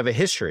Americans. We have a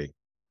history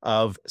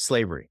of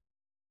slavery.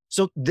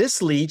 So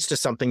this leads to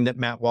something that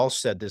Matt Walsh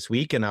said this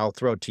week, and I'll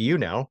throw it to you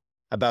now,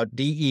 about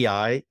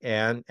DEI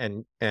and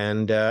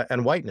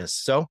whiteness.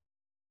 So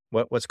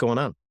what's going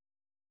on?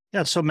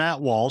 Yeah. So Matt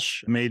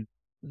Walsh made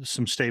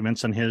some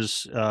statements on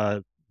his,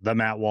 the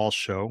Matt Walsh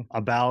show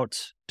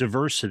about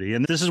diversity.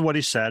 And this is what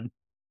he said,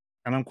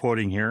 and I'm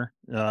quoting here.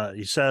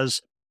 He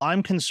says,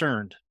 "I'm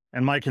concerned.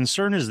 And my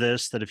concern is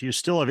this, that if you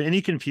still have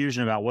any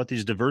confusion about what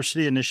these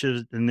diversity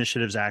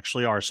initiatives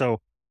actually are." So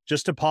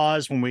just to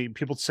pause, when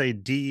people say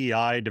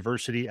DEI,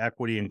 diversity,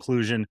 equity,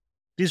 inclusion,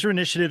 these are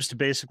initiatives to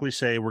basically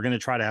say we're going to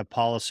try to have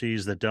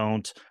policies that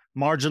don't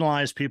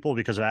marginalize people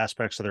because of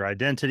aspects of their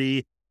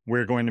identity.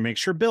 We're going to make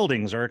sure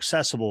buildings are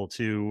accessible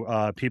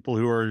to people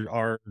who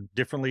are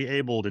differently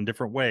abled in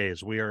different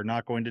ways. We are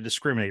not going to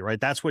discriminate, right?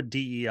 That's what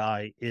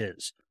DEI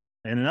is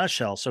in a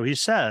nutshell. So he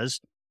says,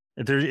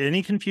 If there's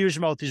any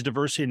confusion about what these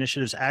diversity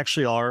initiatives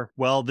actually are,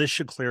 well, this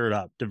should clear it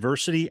up.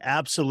 Diversity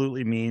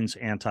absolutely means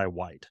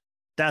anti-white.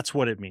 That's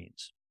what it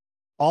means.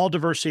 All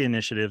diversity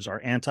initiatives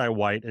are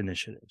anti-white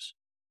initiatives.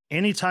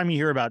 Anytime you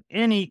hear about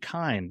any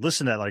kind,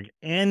 listen to that, like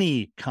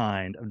any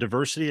kind of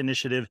diversity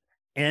initiative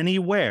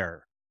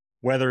anywhere,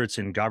 whether it's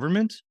in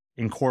government,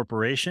 in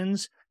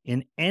corporations,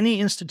 in any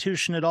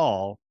institution at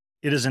all,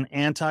 it is an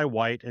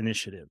anti-white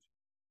initiative.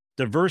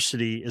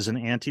 Diversity is an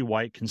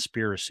anti-white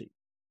conspiracy.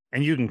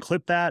 And you can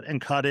clip that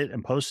and cut it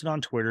and post it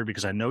on Twitter,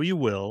 because I know you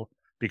will,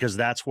 because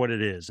that's what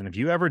it is. And if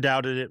you ever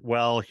doubted it,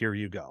 well, here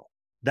you go.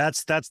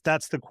 That's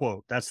the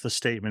quote. That's the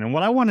statement. And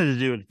what I wanted to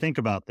do to think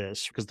about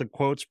this, because the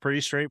quote's pretty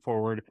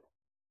straightforward,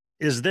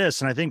 is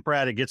this. And I think,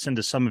 Brad, it gets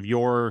into some of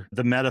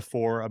the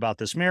metaphor about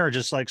this marriage.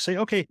 It's like, say,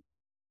 okay,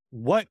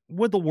 what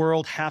would the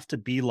world have to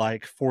be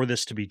like for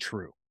this to be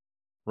true?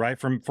 Right?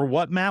 For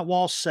what Matt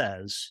Walsh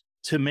says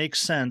to make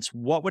sense,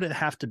 what would it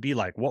have to be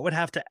like? What would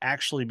have to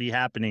actually be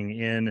happening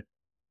in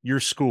your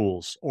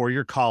schools or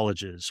your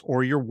colleges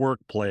or your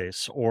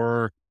workplace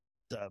or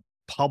the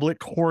public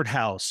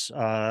courthouse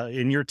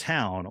in your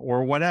town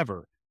or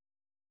whatever?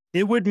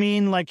 It would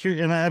mean like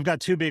and I've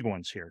got two big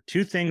ones here,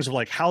 two things of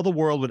like how the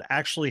world would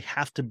actually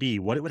have to be,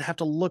 what it would have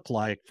to look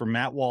like for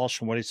Matt Walsh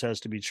and what he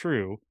says to be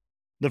true.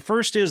 The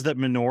first is that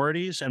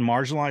minorities and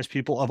marginalized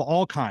people of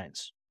all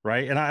kinds,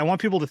 right? And I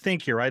want people to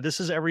think here, right? This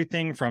is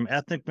everything from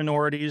ethnic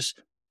minorities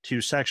to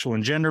sexual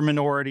and gender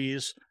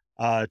minorities,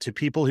 to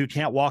people who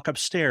can't walk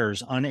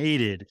upstairs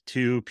unaided,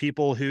 to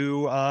people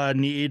who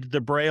need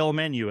the Braille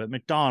menu at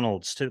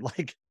McDonald's, to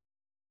like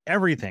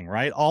everything,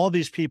 right? All of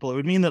these people, it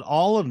would mean that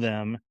all of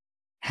them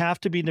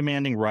have to be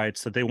demanding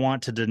rights that they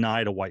want to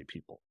deny to white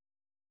people.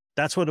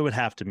 That's what it would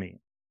have to mean,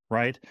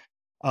 right?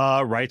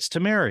 Rights to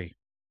marry.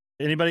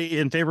 Anybody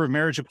in favor of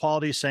marriage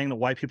equality saying that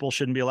white people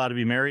shouldn't be allowed to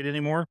be married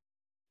anymore?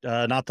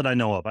 Not that I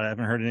know of. I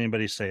haven't heard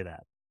anybody say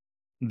that.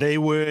 They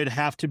would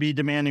have to be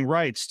demanding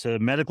rights to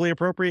medically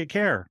appropriate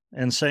care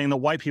and saying that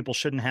white people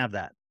shouldn't have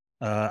that.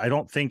 I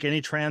don't think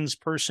any trans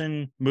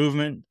person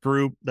movement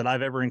group that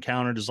I've ever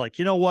encountered is like,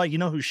 you know what? You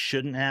know who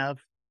shouldn't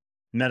have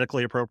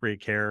medically appropriate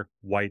care?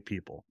 White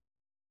people.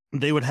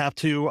 They would have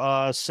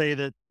to say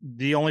that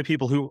the only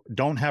people who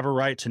don't have a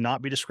right to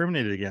not be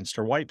discriminated against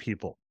are white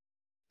people.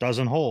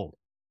 Doesn't hold.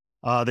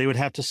 They would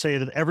have to say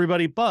that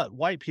everybody but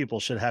white people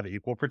should have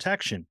equal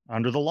protection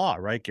under the law,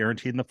 right?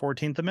 Guaranteed in the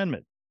 14th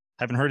Amendment.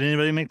 Haven't heard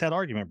anybody make that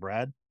argument,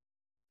 Brad.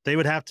 They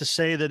would have to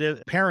say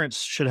that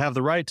parents should have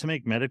the right to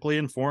make medically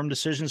informed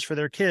decisions for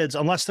their kids,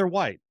 unless they're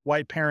white.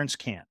 White parents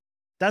can't.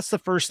 That's the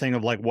first thing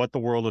of like what the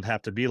world would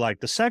have to be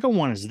like. The second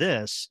one is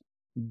this.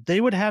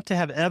 They would have to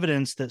have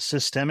evidence that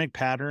systemic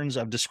patterns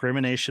of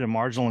discrimination and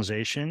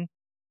marginalization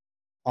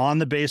on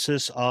the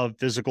basis of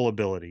physical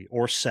ability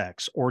or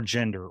sex or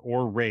gender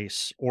or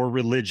race or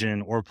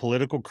religion or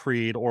political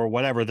creed or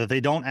whatever, that they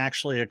don't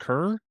actually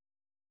occur.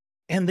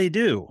 And they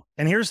do.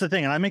 And here's the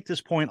thing, and I make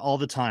this point all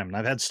the time, and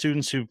I've had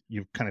students who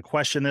you kind of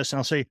question this, and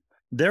I'll say,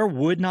 there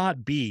would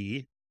not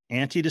be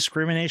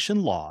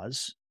anti-discrimination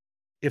laws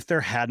if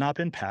there had not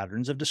been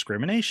patterns of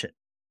discrimination,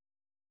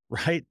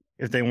 right?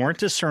 If they weren't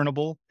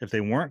discernible, if they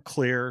weren't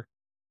clear,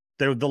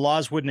 the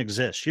laws wouldn't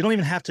exist. You don't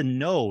even have to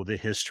know the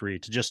history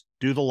to just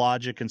do the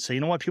logic and say, you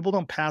know what, people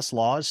don't pass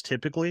laws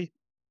typically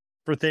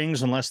for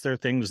things unless they're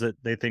things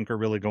that they think are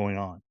really going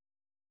on.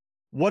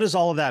 What does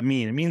all of that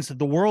mean? It means that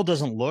the world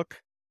doesn't look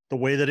the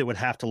way that it would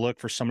have to look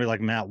for somebody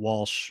like Matt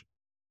Walsh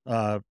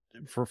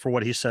for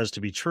what he says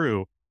to be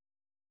true.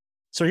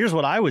 So here's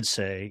what I would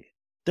say.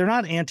 They're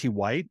not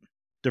anti-white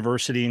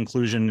diversity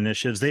inclusion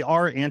initiatives. They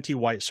are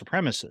anti-white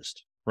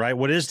supremacist, right?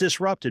 What is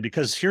disrupted,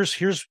 because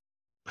here's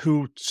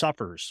who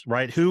suffers,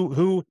 right?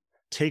 Who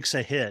takes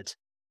a hit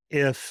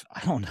if,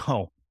 I don't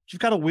know, you've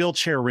got a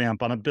wheelchair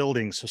ramp on a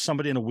building so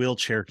somebody in a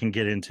wheelchair can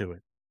get into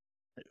it.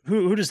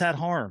 Who does that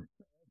harm?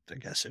 I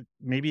guess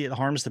maybe it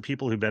harms the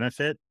people who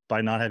benefit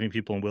by not having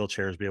people in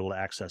wheelchairs be able to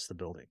access the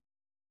building.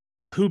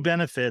 Who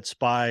benefits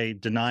by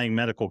denying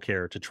medical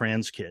care to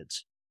trans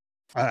kids?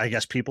 I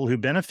guess people who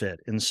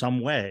benefit in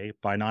some way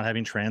by not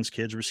having trans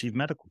kids receive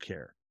medical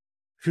care.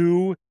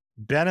 Who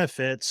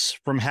benefits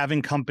from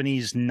having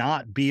companies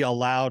not be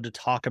allowed to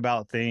talk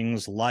about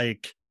things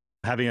like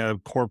having a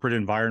corporate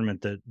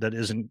environment that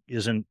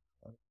isn't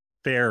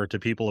fair to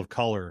people of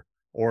color,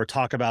 or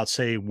talk about,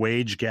 say,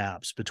 wage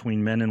gaps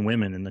between men and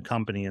women in the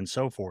company and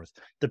so forth?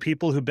 The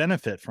people who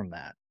benefit from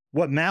that.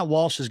 What Matt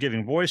Walsh is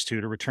giving voice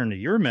to return to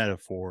your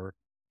metaphor,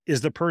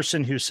 is the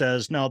person who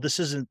says, no, this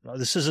is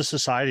a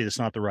society that's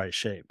not the right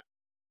shape.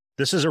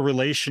 This is a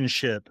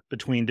relationship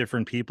between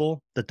different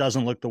people that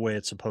doesn't look the way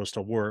it's supposed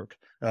to work,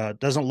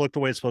 doesn't look the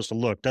way it's supposed to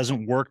look,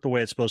 doesn't work the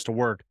way it's supposed to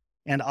work.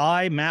 And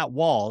I, Matt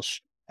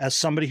Walsh, as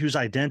somebody whose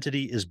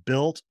identity is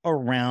built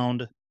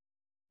around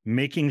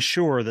making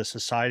sure that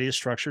society is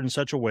structured in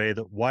such a way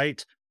that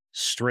white,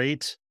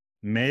 straight,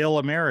 male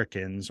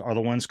Americans are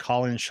the ones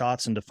calling the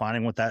shots and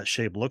defining what that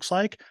shape looks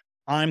like,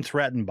 I'm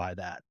threatened by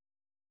that.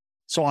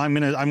 So I'm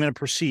gonna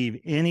perceive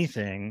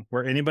anything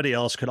where anybody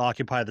else could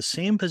occupy the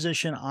same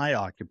position I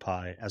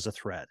occupy as a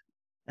threat.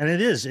 And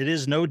it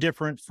is no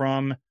different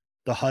from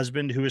the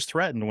husband who is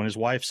threatened when his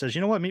wife says,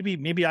 you know what,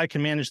 maybe I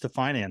can manage the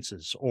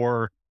finances,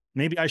 or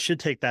maybe I should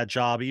take that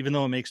job, even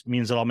though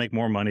means that I'll make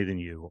more money than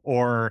you.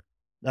 Or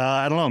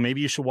I don't know,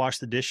 maybe you should wash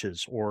the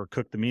dishes or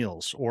cook the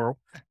meals or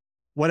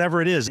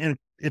whatever it is. And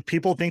if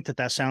people think that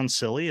that sounds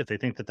silly, if they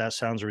think that that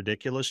sounds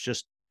ridiculous,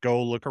 just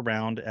go look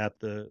around at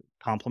the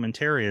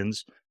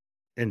complementarians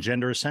and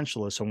gender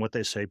essentialists and what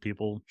they say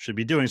people should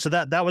be doing. So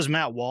that was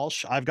Matt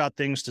Walsh. I've got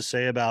things to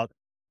say about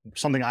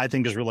something I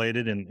think is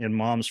related in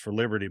Moms for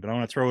Liberty, but I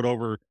want to throw it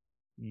over.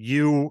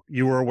 You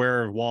were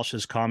aware of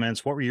Walsh's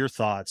comments. What were your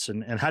thoughts,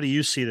 and how do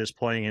you see this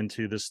playing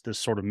into this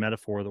sort of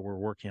metaphor that we're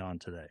working on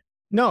today?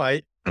 No,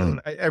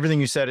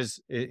 everything you said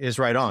is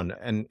right on.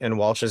 And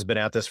Walsh has been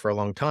at this for a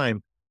long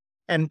time.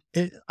 And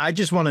I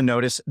just want to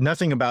notice,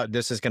 nothing about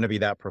this is going to be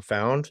that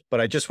profound,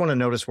 but I just want to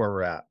notice where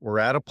we're at. We're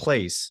at a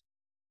place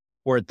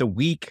where at the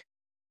week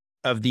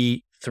of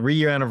the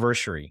 3-year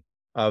anniversary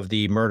of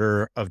the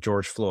murder of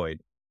George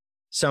Floyd,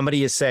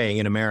 somebody is saying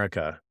in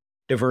America,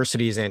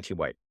 diversity is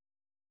anti-white.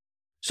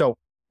 So,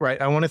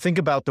 right, I want to think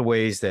about the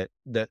ways that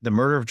the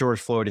murder of George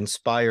Floyd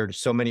inspired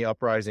so many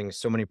uprisings,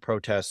 so many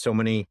protests, so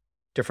many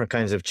different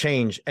kinds of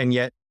change. And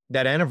yet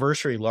that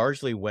anniversary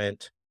largely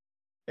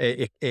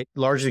it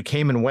largely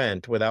came and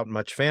went without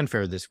much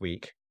fanfare this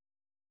week.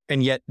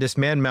 And yet this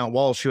man, Matt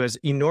Walsh, who has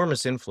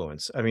enormous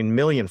influence, I mean,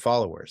 million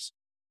followers,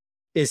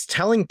 is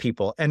telling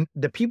people, and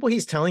the people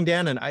he's telling,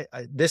 Dan, and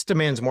this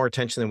demands more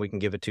attention than we can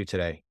give it to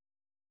today,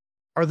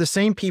 are the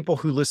same people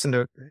who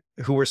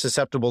were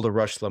susceptible to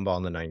Rush Limbaugh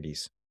in the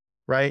 90s,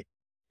 right?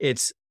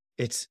 It's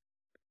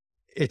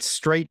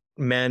straight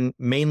men,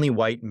 mainly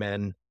white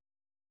men.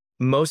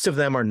 Most of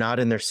them are not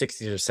in their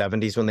 60s or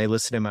 70s when they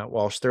listen to Matt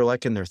Walsh. They're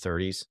like in their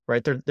 30s,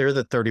 right? They're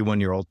the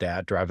 31-year-old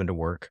dad driving to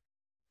work.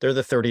 They're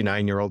the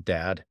 39-year-old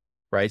dad,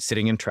 right?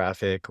 Sitting in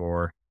traffic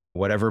or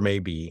whatever it may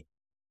be.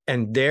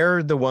 And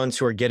they're the ones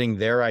who are getting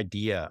their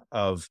idea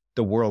of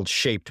the world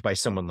shaped by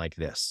someone like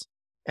this.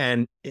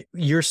 And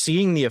you're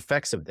seeing the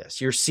effects of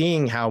this. You're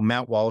seeing how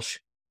Matt Walsh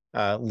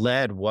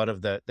led one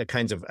of the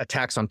kinds of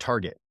attacks on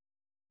Target,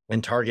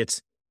 and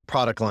Target's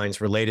product lines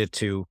related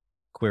to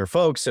queer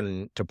folks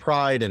and to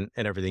pride and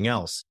everything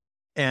else.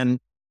 And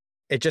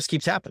it just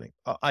keeps happening.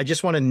 I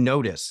just want to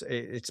notice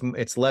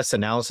it's less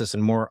analysis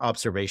and more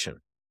observation.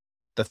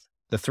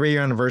 The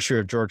 3-year anniversary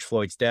of George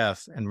Floyd's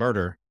death and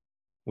murder,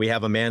 we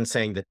have a man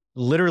saying that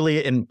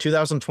literally in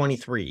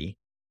 2023,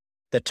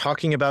 that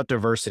talking about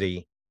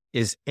diversity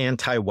is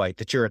anti-white,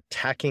 that you're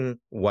attacking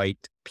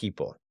white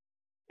people.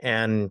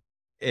 And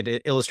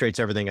it illustrates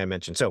everything I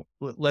mentioned. So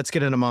let's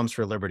get into Moms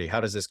for Liberty. How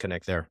does this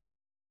connect there?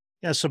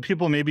 Yeah, so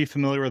people may be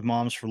familiar with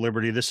Moms for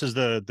Liberty. This is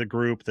the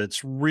group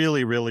that's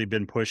really, really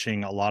been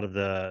pushing a lot of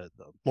the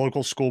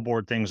local school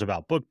board things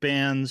about book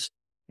bans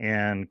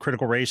and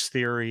critical race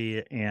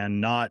theory, and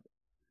not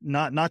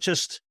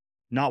just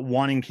not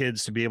wanting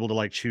kids to be able to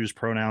like choose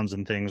pronouns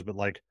and things, but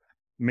like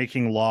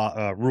making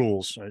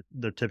rules.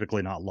 They're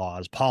typically not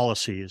laws,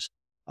 policies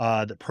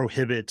that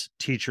prohibit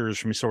teachers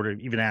from sort of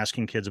even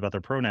asking kids about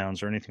their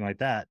pronouns or anything like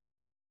that.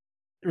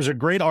 There was a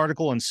great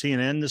article on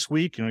CNN this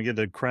week, and I give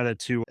the credit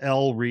to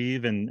Elle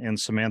Reeve and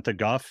Samantha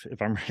Guff,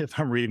 if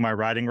I'm reading my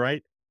writing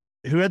right,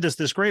 who had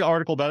this great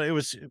article about it. It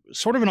was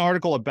sort of an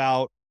article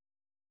about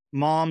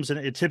moms, and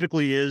it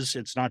typically is.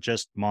 It's not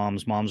just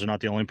moms. Moms are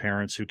not the only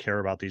parents who care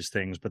about these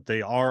things, but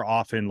they are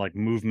often like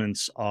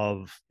movements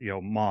of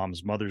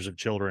moms, mothers of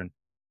children,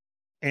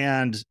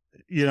 and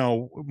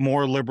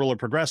more liberal or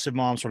progressive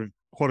moms sort of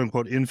quote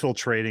unquote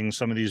infiltrating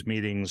some of these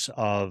meetings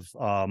of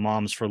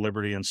Moms for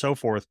Liberty and so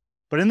forth.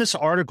 But in this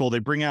article, they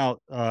bring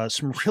out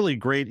some really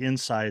great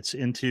insights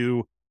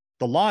into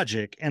the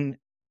logic. And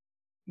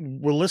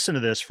we'll listen to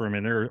this for a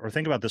minute or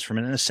think about this for a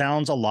minute. And it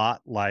sounds a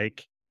lot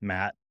like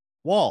Matt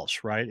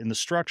Walsh, right, in the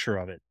structure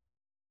of it.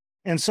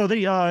 And so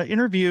they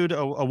interviewed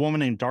a woman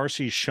named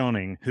Darcy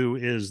Schoening, who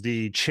is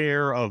the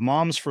chair of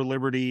Moms for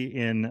Liberty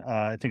in,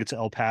 I think it's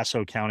El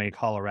Paso County,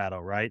 Colorado,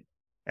 right?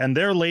 And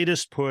their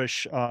latest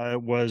push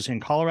was in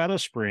Colorado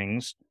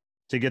Springs,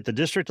 to get the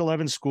District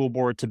 11 school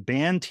board to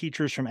ban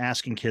teachers from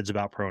asking kids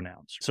about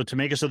pronouns. So to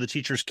make it so the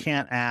teachers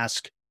can't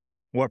ask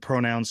what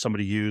pronouns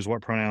somebody use,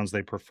 what pronouns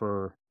they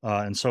prefer,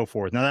 and so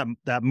forth. Now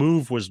that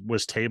move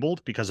was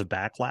tabled because of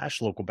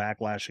local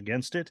backlash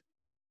against it.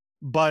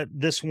 But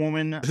this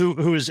woman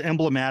who is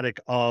emblematic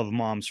of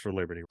Moms for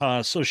Liberty.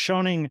 So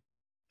Schoening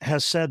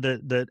has said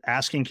that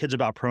asking kids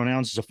about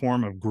pronouns is a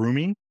form of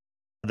grooming,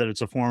 that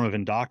it's a form of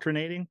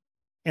indoctrinating.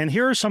 And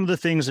here are some of the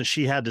things that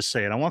she had to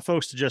say. And I want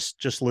folks to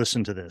just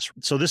listen to this.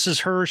 So this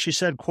is her. She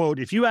said, quote,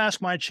 "If you ask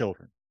my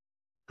children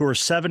who are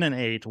 7 and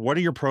 8, what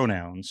are your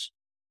pronouns?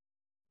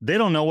 They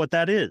don't know what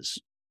that is.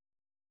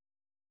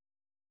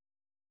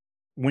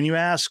 When you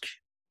ask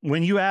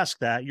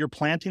that, you're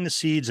planting the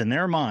seeds in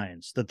their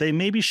minds that they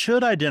maybe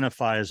should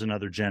identify as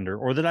another gender,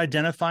 or that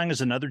identifying as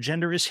another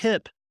gender is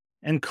hip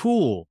and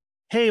cool.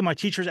 Hey, my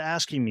teacher's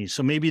asking me,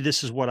 so maybe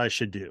this is what I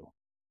should do."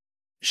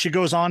 She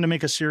goes on to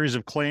make a series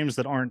of claims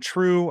that aren't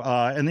true.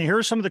 And here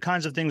are some of the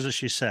kinds of things that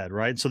she said,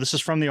 right? So this is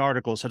from the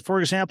article. It said,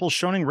 for example,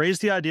 Schoening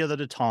raised the idea that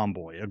a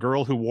tomboy, a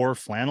girl who wore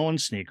flannel and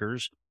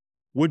sneakers,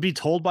 would be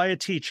told by a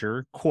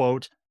teacher,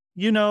 quote,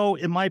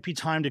 it might be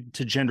time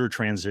to gender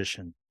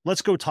transition.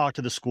 Let's go talk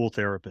to the school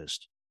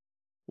therapist.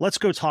 Let's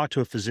go talk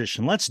to a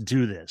physician. Let's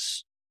do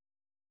this.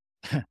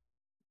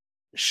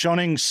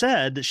 Schoening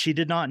said that she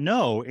did not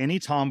know any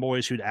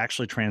tomboys who'd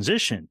actually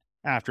transitioned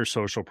after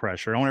social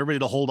pressure. I want everybody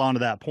to hold on to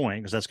that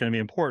point because that's going to be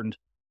important.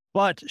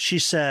 But she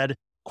said,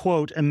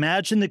 quote,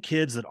 imagine the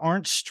kids that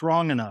aren't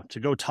strong enough to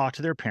go talk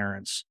to their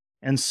parents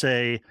and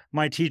say,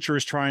 my teacher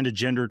is trying to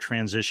gender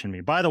transition me.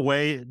 By the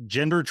way,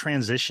 gender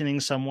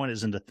transitioning someone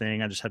isn't a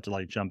thing. I just have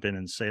to jump in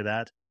and say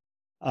that.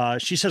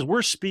 She says,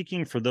 we're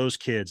speaking for those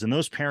kids and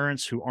those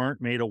parents who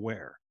aren't made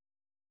aware.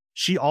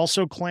 She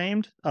also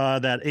claimed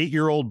that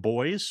 8-year-old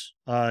boys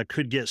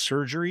could get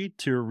surgery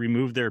to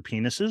remove their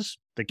penises.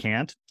 They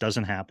can't,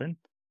 doesn't happen.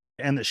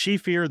 And that she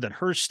feared that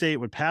her state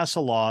would pass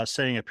a law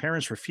saying if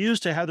parents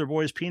refused to have their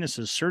boys'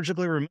 penises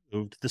surgically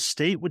removed, the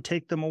state would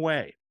take them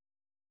away.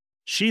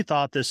 She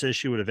thought this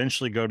issue would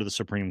eventually go to the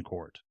Supreme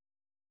Court.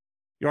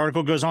 The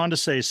article goes on to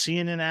say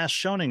CNN asked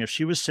Schoening if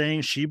she was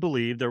saying she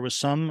believed there was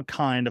some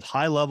kind of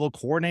high-level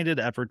coordinated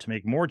effort to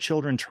make more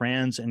children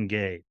trans and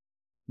gay.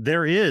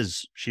 There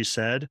is, she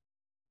said.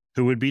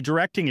 Who would be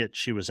directing it,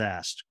 she was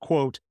asked.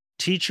 Quote,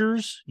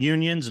 teachers,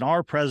 unions, and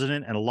our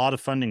president, and a lot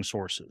of funding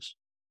sources.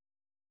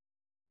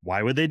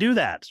 Why would they do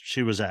that,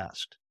 she was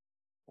asked.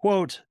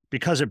 Quote,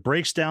 because it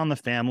breaks down the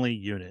family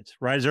unit.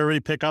 Right? Does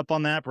everybody pick up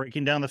on that?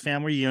 Breaking down the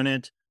family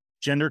unit,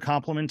 gender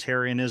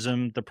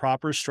complementarianism, the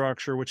proper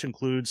structure, which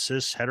includes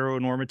cis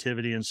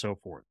heteronormativity and so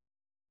forth.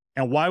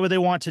 And why would they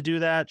want to do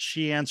that?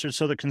 She answered,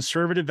 so that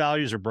conservative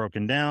values are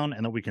broken down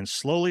and that we can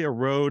slowly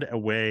erode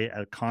away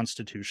at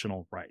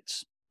constitutional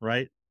rights,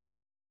 right?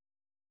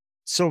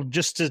 So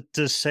just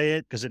to say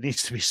it, because it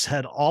needs to be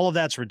said, all of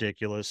that's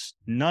ridiculous.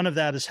 None of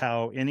that is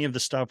how any of the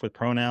stuff with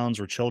pronouns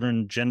or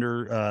children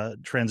gender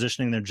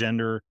transitioning their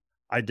gender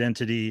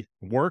identity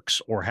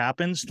works or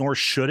happens, nor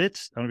should it.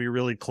 I want to be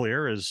really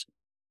clear as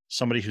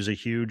somebody who's a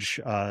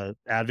huge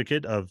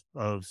advocate of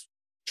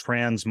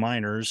trans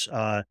minors.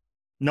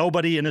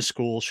 Nobody in a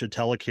school should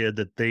tell a kid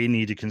that they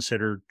need to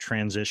consider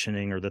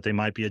transitioning or that they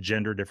might be a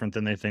gender different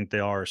than they think they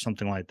are or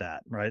something like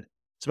that, right?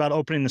 It's about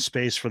opening the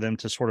space for them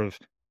to sort of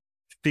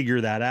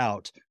figure that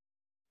out.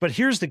 But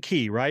here's the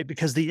key, right?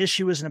 Because the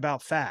issue isn't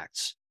about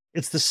facts.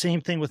 It's the same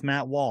thing with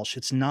Matt Walsh.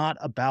 It's not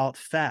about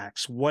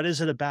facts. What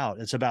is it about?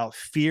 It's about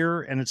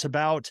fear. And it's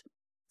about,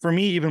 for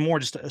me, even more,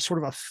 just a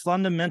sort of a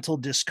fundamental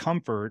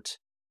discomfort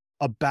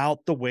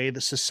about the way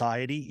the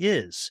society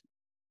is.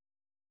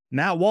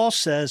 Matt Walsh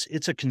says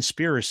it's a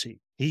conspiracy.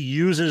 He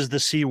uses the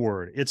C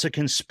word. It's a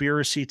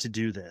conspiracy to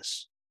do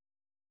this.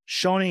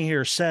 Schoening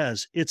here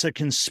says it's a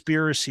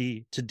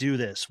conspiracy to do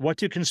this. What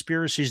do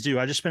conspiracies do?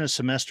 I just spent a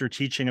semester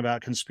teaching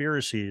about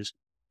conspiracies.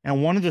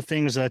 And one of the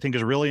things that I think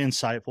is really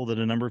insightful that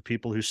a number of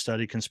people who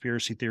study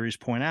conspiracy theories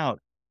point out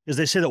is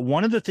they say that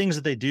one of the things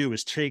that they do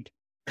is take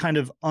kind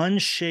of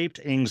unshaped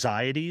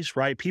anxieties,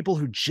 right? People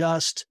who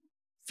just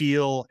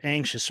feel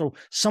anxious. So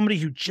somebody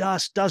who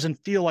just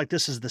doesn't feel like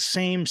this is the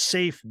same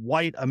safe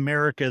white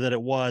America that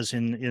it was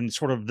in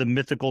sort of the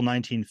mythical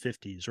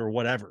 1950s or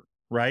whatever,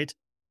 right?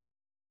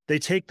 They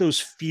take those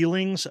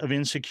feelings of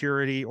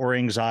insecurity or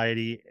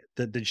anxiety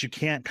that you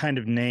can't kind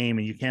of name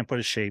and you can't put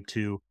a shape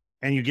to,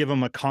 and you give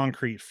them a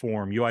concrete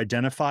form. You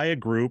identify a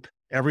group,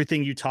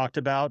 everything you talked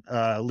about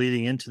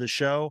leading into the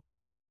show,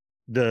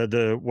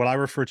 the what I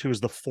refer to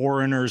as the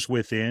foreigners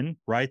within,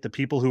 right? The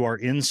people who are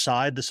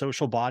inside the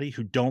social body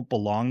who don't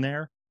belong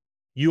there.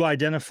 You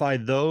identify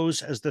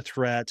those as the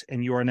threat,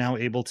 and you are now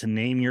able to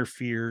name your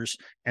fears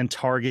and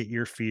target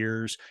your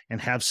fears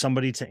and have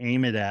somebody to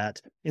aim it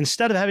at,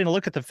 instead of having to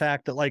look at the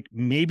fact that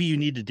maybe you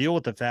need to deal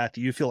with the fact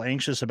that you feel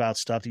anxious about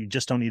stuff that you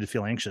just don't need to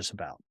feel anxious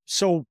about.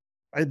 So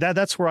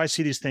that's where I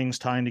see these things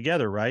tying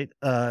together, right?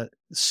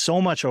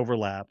 So much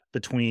overlap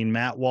between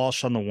Matt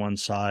Walsh on the one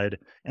side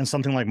and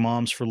something like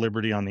Moms for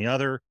Liberty on the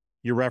other.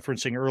 You're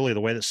referencing earlier the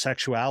way that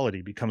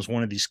sexuality becomes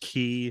one of these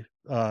key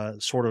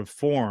sort of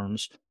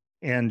forms,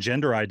 and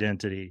gender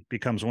identity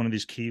becomes one of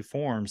these key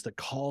forms that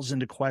calls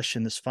into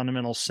question this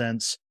fundamental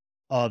sense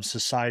of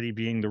society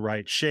being the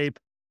right shape,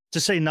 to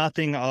say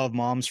nothing of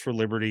Moms for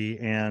Liberty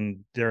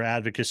and their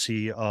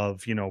advocacy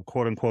of,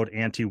 quote unquote,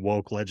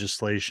 anti-woke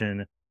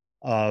legislation,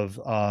 of,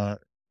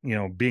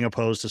 being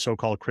opposed to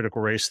so-called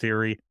critical race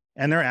theory,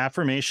 and their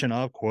affirmation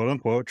of, quote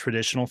unquote,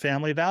 traditional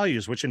family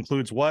values, which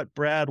includes what,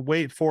 Brad?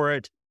 Wait for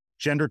it.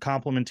 Gender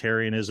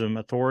complementarianism,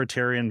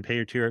 authoritarian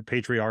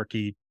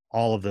patriarchy,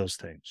 all of those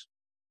things.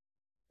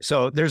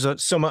 So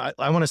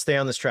I want to stay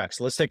on this track.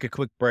 So let's take a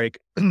quick break,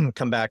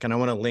 come back, and I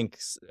want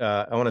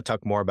to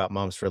talk more about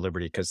Moms for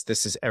Liberty because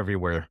this is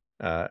everywhere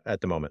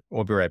at the moment.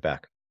 We'll be right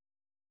back.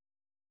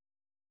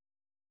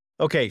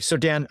 Okay, so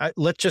Dan,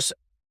 let's just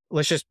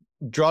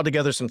draw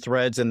together some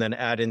threads and then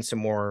add in some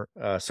more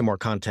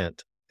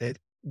content.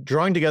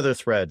 Drawing together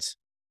threads.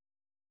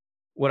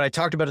 what I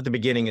talked about at the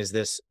beginning is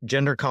this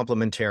gender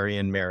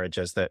complementarian marriage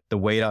as the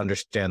way to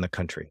understand the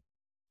country.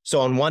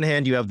 So on one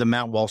hand, you have the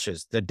Mount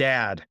Walshes, the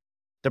dad,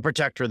 the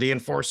protector, the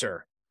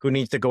enforcer, who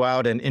needs to go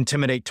out and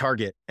intimidate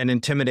Target and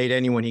intimidate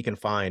anyone he can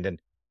find. And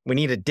we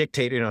need a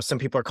dictator. Some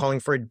people are calling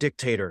for a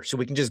dictator, so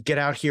we can just get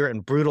out here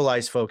and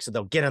brutalize folks and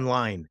they'll get in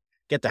line,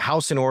 get the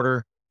house in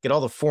order, get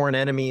all the foreign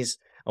enemies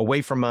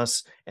away from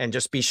us, and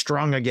just be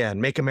strong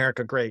again. Make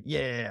America great.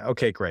 Yeah.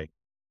 Okay, great.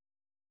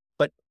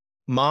 But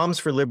Moms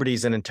for Liberty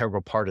is an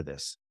integral part of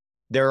this.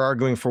 They're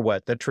arguing for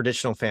what? The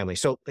traditional family.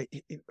 So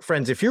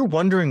friends, if you're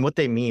wondering what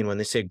they mean when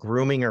they say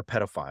grooming or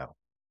pedophile,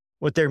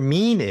 what they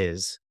mean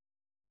is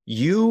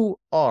you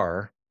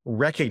are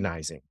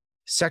recognizing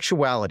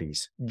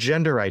sexualities,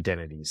 gender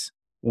identities,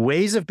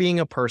 ways of being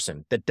a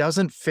person that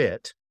doesn't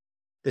fit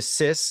the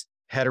cis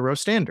hetero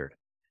standard.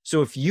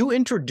 So if you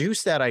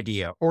introduce that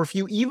idea, or if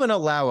you even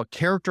allow a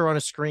character on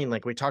a screen,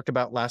 like we talked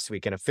about last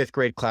week in a 5th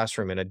grade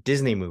classroom in a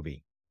Disney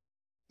movie,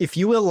 if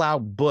you allow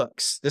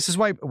books, this is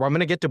why I'm going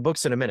to get to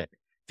books in a minute.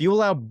 If you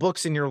allow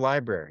books in your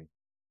library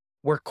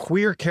where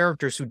queer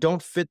characters who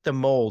don't fit the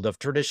mold of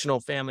traditional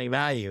family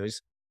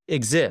values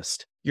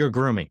exist, you're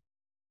grooming.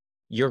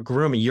 You're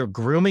grooming. You're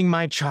grooming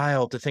my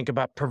child to think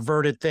about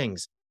perverted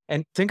things.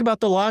 And think about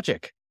the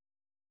logic.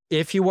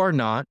 If you are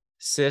not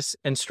cis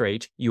and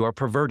straight, you are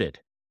perverted.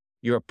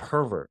 You're a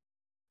pervert.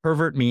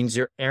 Pervert means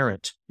you're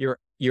errant.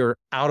 You're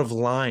out of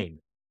line.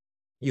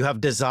 You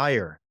have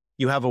desire.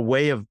 You have a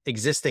way of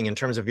existing in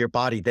terms of your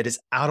body that is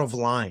out of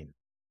line.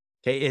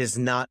 Okay, it is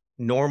not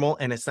normal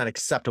and it's not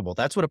acceptable.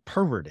 That's what a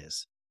pervert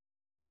is.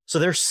 So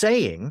they're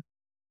saying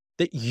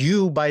that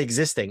you, by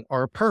existing,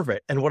 are a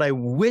pervert. And what I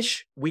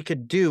wish we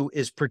could do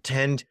is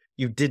pretend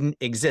you didn't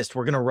exist.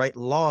 We're going to write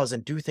laws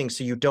and do things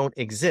so you don't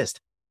exist.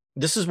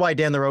 This is why,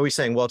 Dan, they're always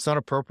saying, well, it's not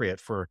appropriate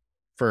for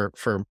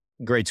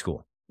grade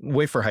school.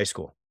 Wait for high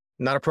school.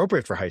 Not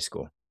appropriate for high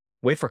school.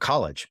 Wait for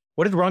college.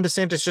 What did Ron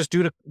DeSantis just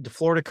do to the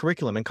Florida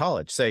curriculum in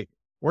college? Say,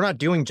 we're not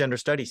doing gender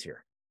studies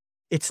here.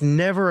 It's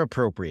never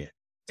appropriate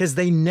because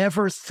they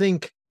never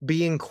think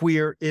being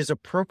queer is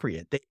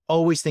appropriate. They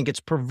always think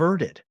it's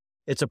perverted.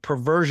 It's a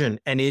perversion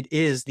and it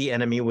is the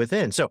enemy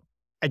within. So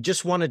I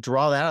just want to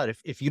draw that out.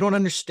 If you don't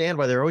understand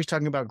why they're always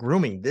talking about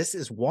grooming, this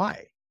is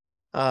why.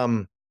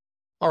 All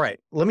right,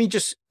 let me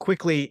just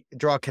quickly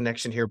draw a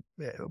connection here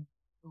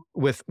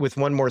with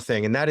one more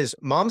thing. And that is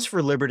Moms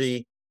for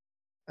Liberty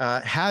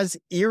has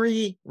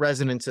eerie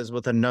resonances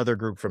with another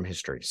group from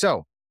history.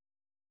 So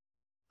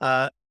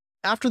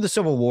after the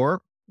Civil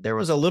War, there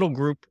was a little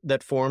group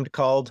that formed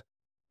called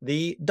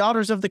the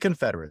Daughters of the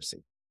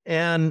Confederacy.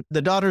 And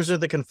the Daughters of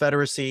the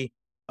Confederacy,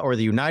 or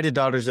the United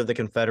Daughters of the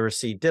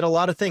Confederacy, did a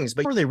lot of things.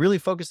 But where they really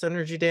focused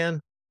energy,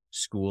 Dan?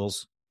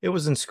 Schools. It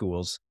was in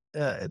schools.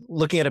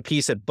 Looking at a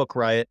piece at Book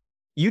Riot,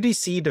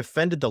 UDC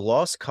defended the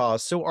lost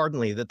cause so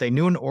ardently that they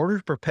knew in order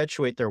to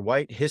perpetuate their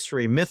white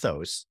history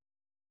mythos,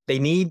 they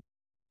needed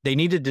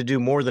to do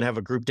more than have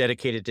a group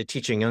dedicated to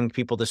teaching young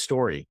people the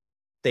story.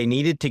 They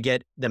needed to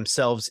get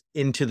themselves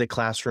into the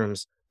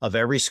classrooms of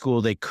every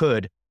school they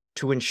could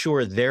to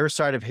ensure their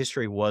side of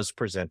history was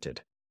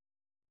presented.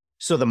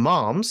 So the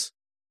moms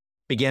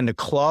began to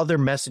claw their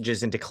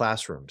messages into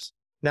classrooms.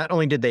 Not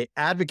only did they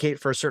advocate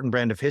for a certain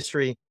brand of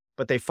history,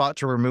 but they fought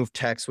to remove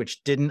texts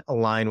which didn't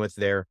align with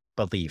their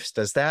beliefs.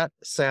 Does that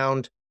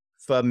sound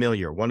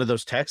familiar? One of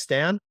those texts,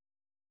 Dan?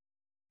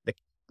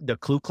 The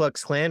Ku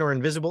Klux Klan or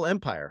Invisible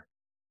Empire.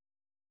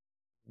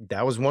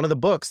 That was one of the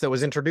books that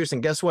was introduced.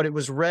 And guess what? It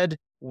was read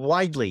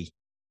widely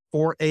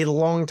for a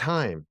long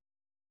time.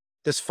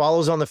 This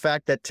follows on the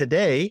fact that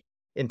today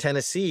in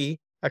Tennessee,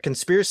 a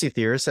conspiracy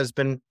theorist has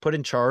been put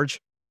in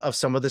charge of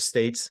some of the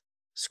state's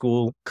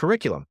school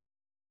curriculum.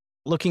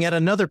 Looking at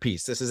another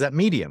piece, this is at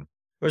Medium.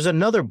 There's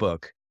another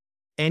book,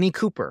 Annie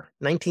Cooper,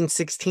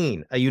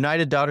 1916, a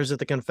United Daughters of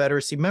the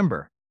Confederacy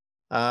member.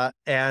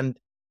 And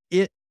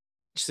it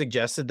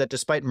suggested that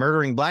despite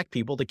murdering Black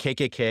people, the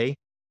KKK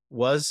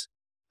was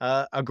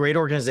a great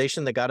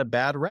organization that got a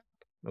bad rep.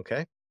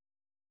 Okay.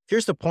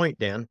 Here's the point,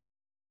 Dan.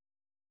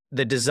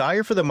 The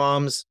desire for the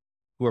moms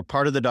who are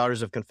part of the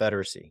Daughters of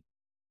Confederacy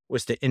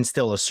was to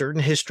instill a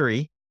certain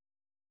history,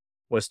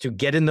 was to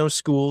get in those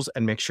schools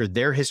and make sure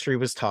their history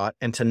was taught,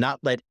 and to not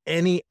let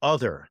any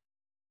other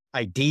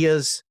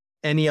ideas,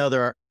 any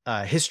other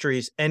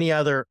histories, any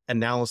other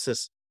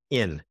analysis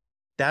in.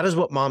 That is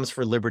what Moms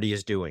for Liberty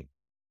is doing.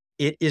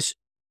 It is,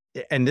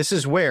 and this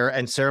is where,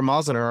 and Sarah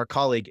Mosliner, our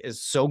colleague,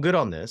 is so good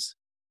on this.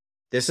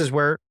 This is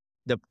where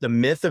the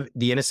myth of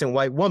the innocent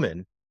white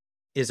woman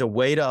is a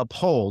way to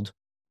uphold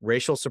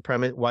racial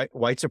supremacy,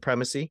 white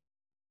supremacy,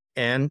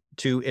 and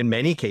to, in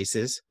many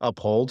cases,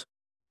 uphold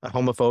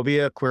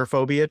homophobia,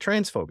 queerphobia,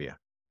 transphobia.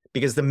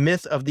 Because the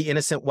myth of the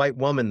innocent white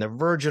woman, the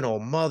virginal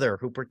mother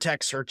who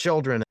protects her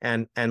children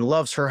and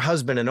loves her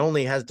husband and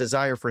only has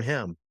desire for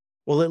him,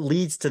 well, it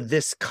leads to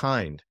this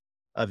kind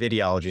of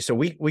ideology. So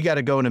we got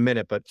to go in a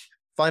minute, but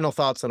final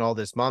thoughts on all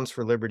this, Moms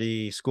for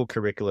Liberty, school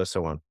curricula,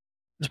 so on.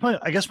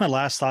 I guess my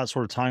last thought,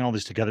 sort of tying all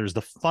these together, is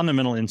the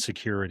fundamental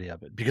insecurity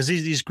of it, because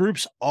these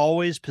groups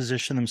always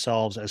position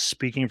themselves as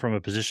speaking from a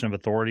position of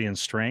authority and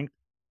strength.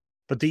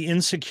 but the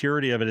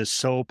insecurity of it is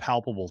so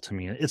palpable to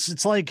me.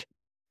 It's like,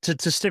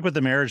 to stick with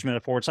the marriage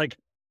metaphor, it's like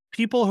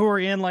people who are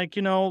in, like,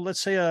 let's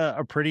say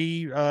a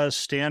pretty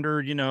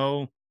standard,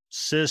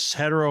 cis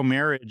hetero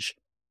marriage,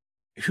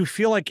 who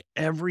feel like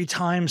every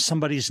time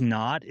somebody's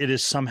not, it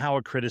is somehow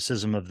a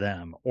criticism of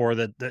them, or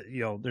that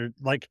they're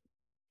like,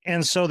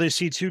 and so they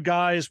see two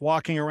guys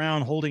walking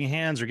around holding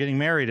hands or getting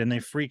married and they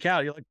freak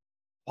out. You're like,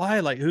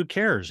 why? Like, who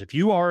cares? If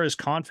you are as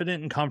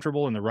confident and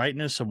comfortable in the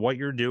rightness of what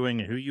you're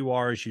doing and who you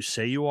are as you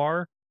say you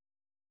are,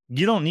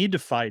 you don't need to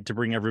fight to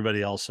bring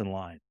everybody else in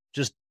line.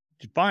 Just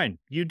fine.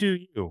 You do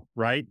you,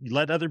 right?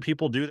 Let other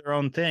people do their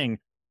own thing.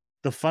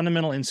 The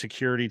fundamental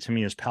insecurity to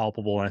me is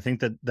palpable. And I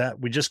think that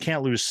we just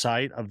can't lose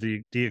sight of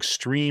the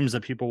extremes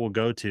that people will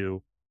go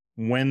to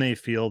when they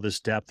feel this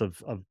depth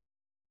of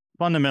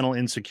fundamental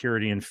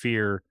insecurity and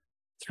fear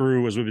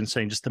through, as we've been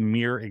saying, just the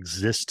mere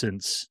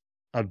existence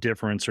of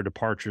difference or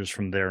departures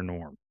from their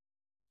norm.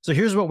 So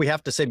here's what we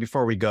have to say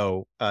before we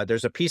go.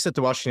 There's a piece at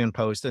the Washington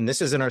Post, and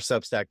this is in our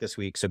Substack this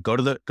week. So go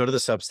to the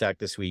Substack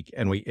this week,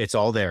 and it's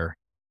all there.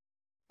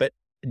 But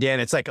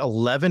Dan, it's like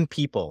 11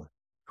 people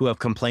who have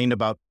complained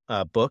about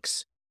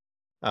books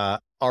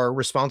are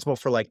responsible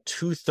for like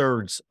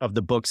 2/3 of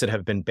the books that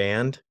have been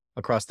banned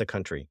across the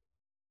country.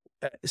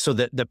 So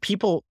the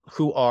people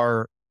who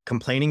are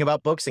complaining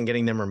about books and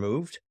getting them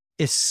removed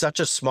is such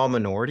a small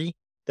minority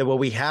that what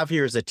we have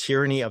here is a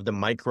tyranny of the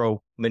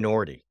micro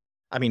minority.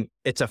 I mean,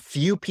 it's a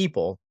few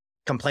people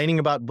complaining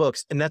about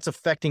books, and that's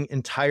affecting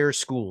entire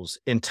schools,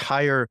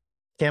 entire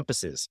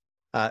campuses.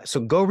 So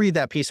go read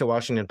that piece of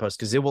Washington Post,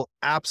 because it will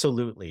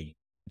absolutely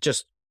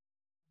just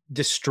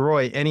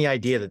destroy any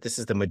idea that this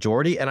is the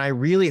majority. And I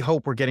really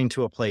hope we're getting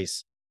to a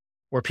place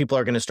where people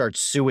are going to start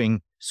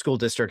suing school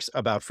districts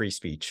about free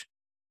speech,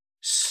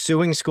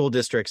 suing school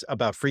districts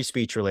about free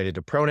speech related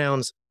to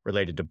pronouns,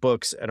 related to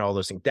books, and all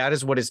those things. That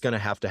is what is going to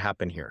have to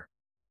happen here,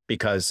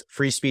 because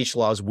free speech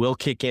laws will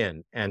kick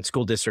in and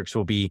school districts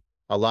will be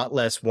a lot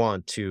less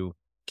want to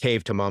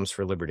cave to Moms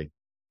for Liberty.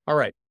 All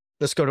right,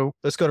 let's go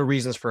to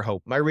reasons for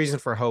hope. My reason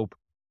for hope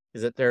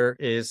is that there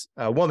is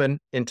a woman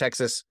in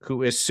Texas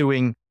who is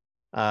suing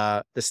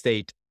the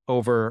state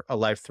over a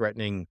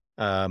life-threatening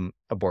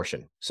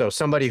abortion. So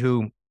somebody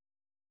who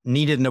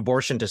needed an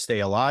abortion to stay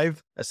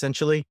alive,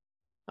 essentially,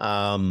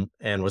 and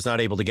was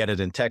not able to get it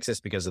in Texas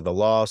because of the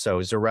law. So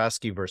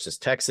Zaraski versus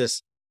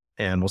Texas,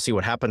 and we'll see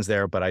what happens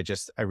there. But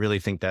I really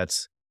think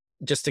that's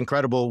just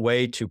incredible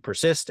way to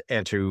persist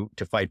and to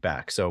fight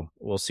back. So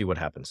we'll see what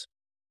happens.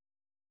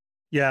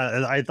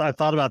 Yeah, I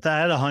thought about that. I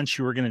had a hunch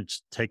you were going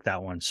to take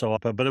that one. So,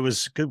 but it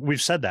was good.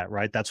 We've said that,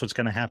 right? That's what's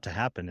going to have to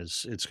happen.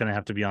 Is it's going to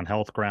have to be on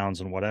health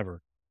grounds and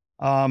whatever.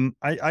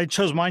 I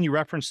chose mine. You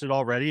referenced it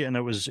already, and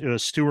it was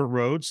Stuart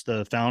Rhodes,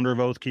 the founder of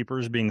Oath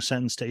Keepers, being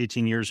sentenced to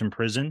 18 years in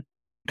prison.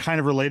 Kind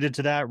of related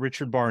to that,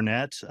 Richard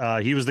Barnett.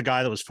 He was the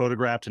guy that was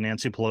photographed in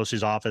Nancy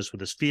Pelosi's office with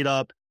his feet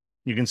up.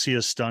 You can see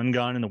a stun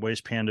gun in the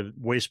waistband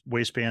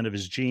of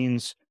his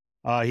jeans.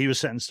 He was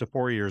sentenced to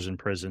 4 years in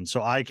prison.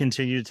 So I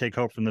continue to take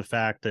hope from the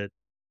fact that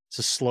it's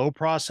a slow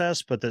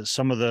process, but that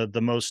some of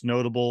the most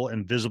notable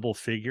and visible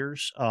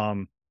figures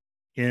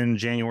in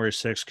January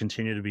 6th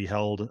continue to be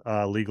held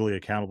legally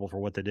accountable for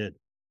what they did.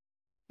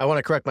 I want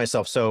to correct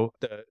myself. So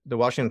the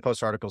Washington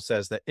Post article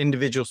says that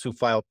individuals who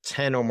filed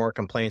 10 or more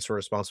complaints were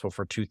responsible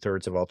for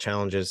 2/3 of all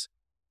challenges.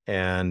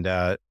 And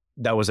that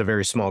was a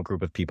very small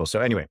group of people. So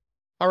anyway,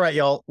 all right,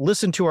 y'all,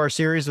 listen to our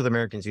series with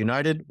Americans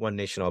United, One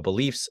Nation, All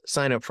Beliefs.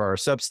 Sign up for our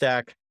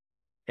Substack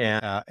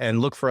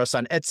and look for us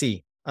on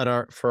Etsy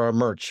for our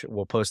merch.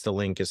 We'll post the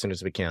link as soon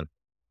as we can.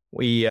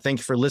 We thank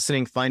you for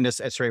listening. Find us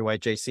at Straight White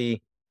JC.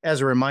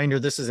 As a reminder,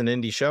 this is an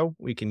indie show.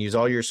 We can use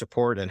all your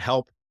support and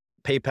help.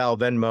 PayPal,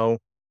 Venmo,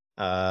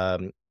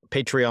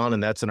 Patreon,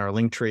 and that's in our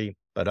link tree.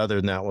 But other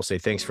than that, we'll say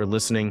thanks for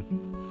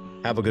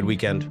listening. Have a good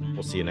weekend.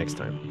 We'll see you next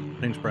time.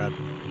 Thanks, Brad.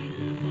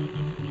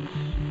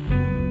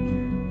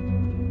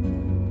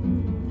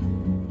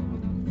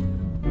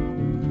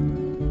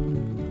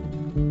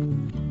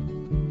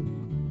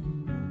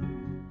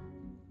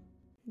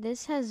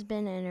 This has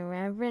been an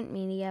Irreverent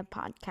Media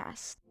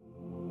podcast.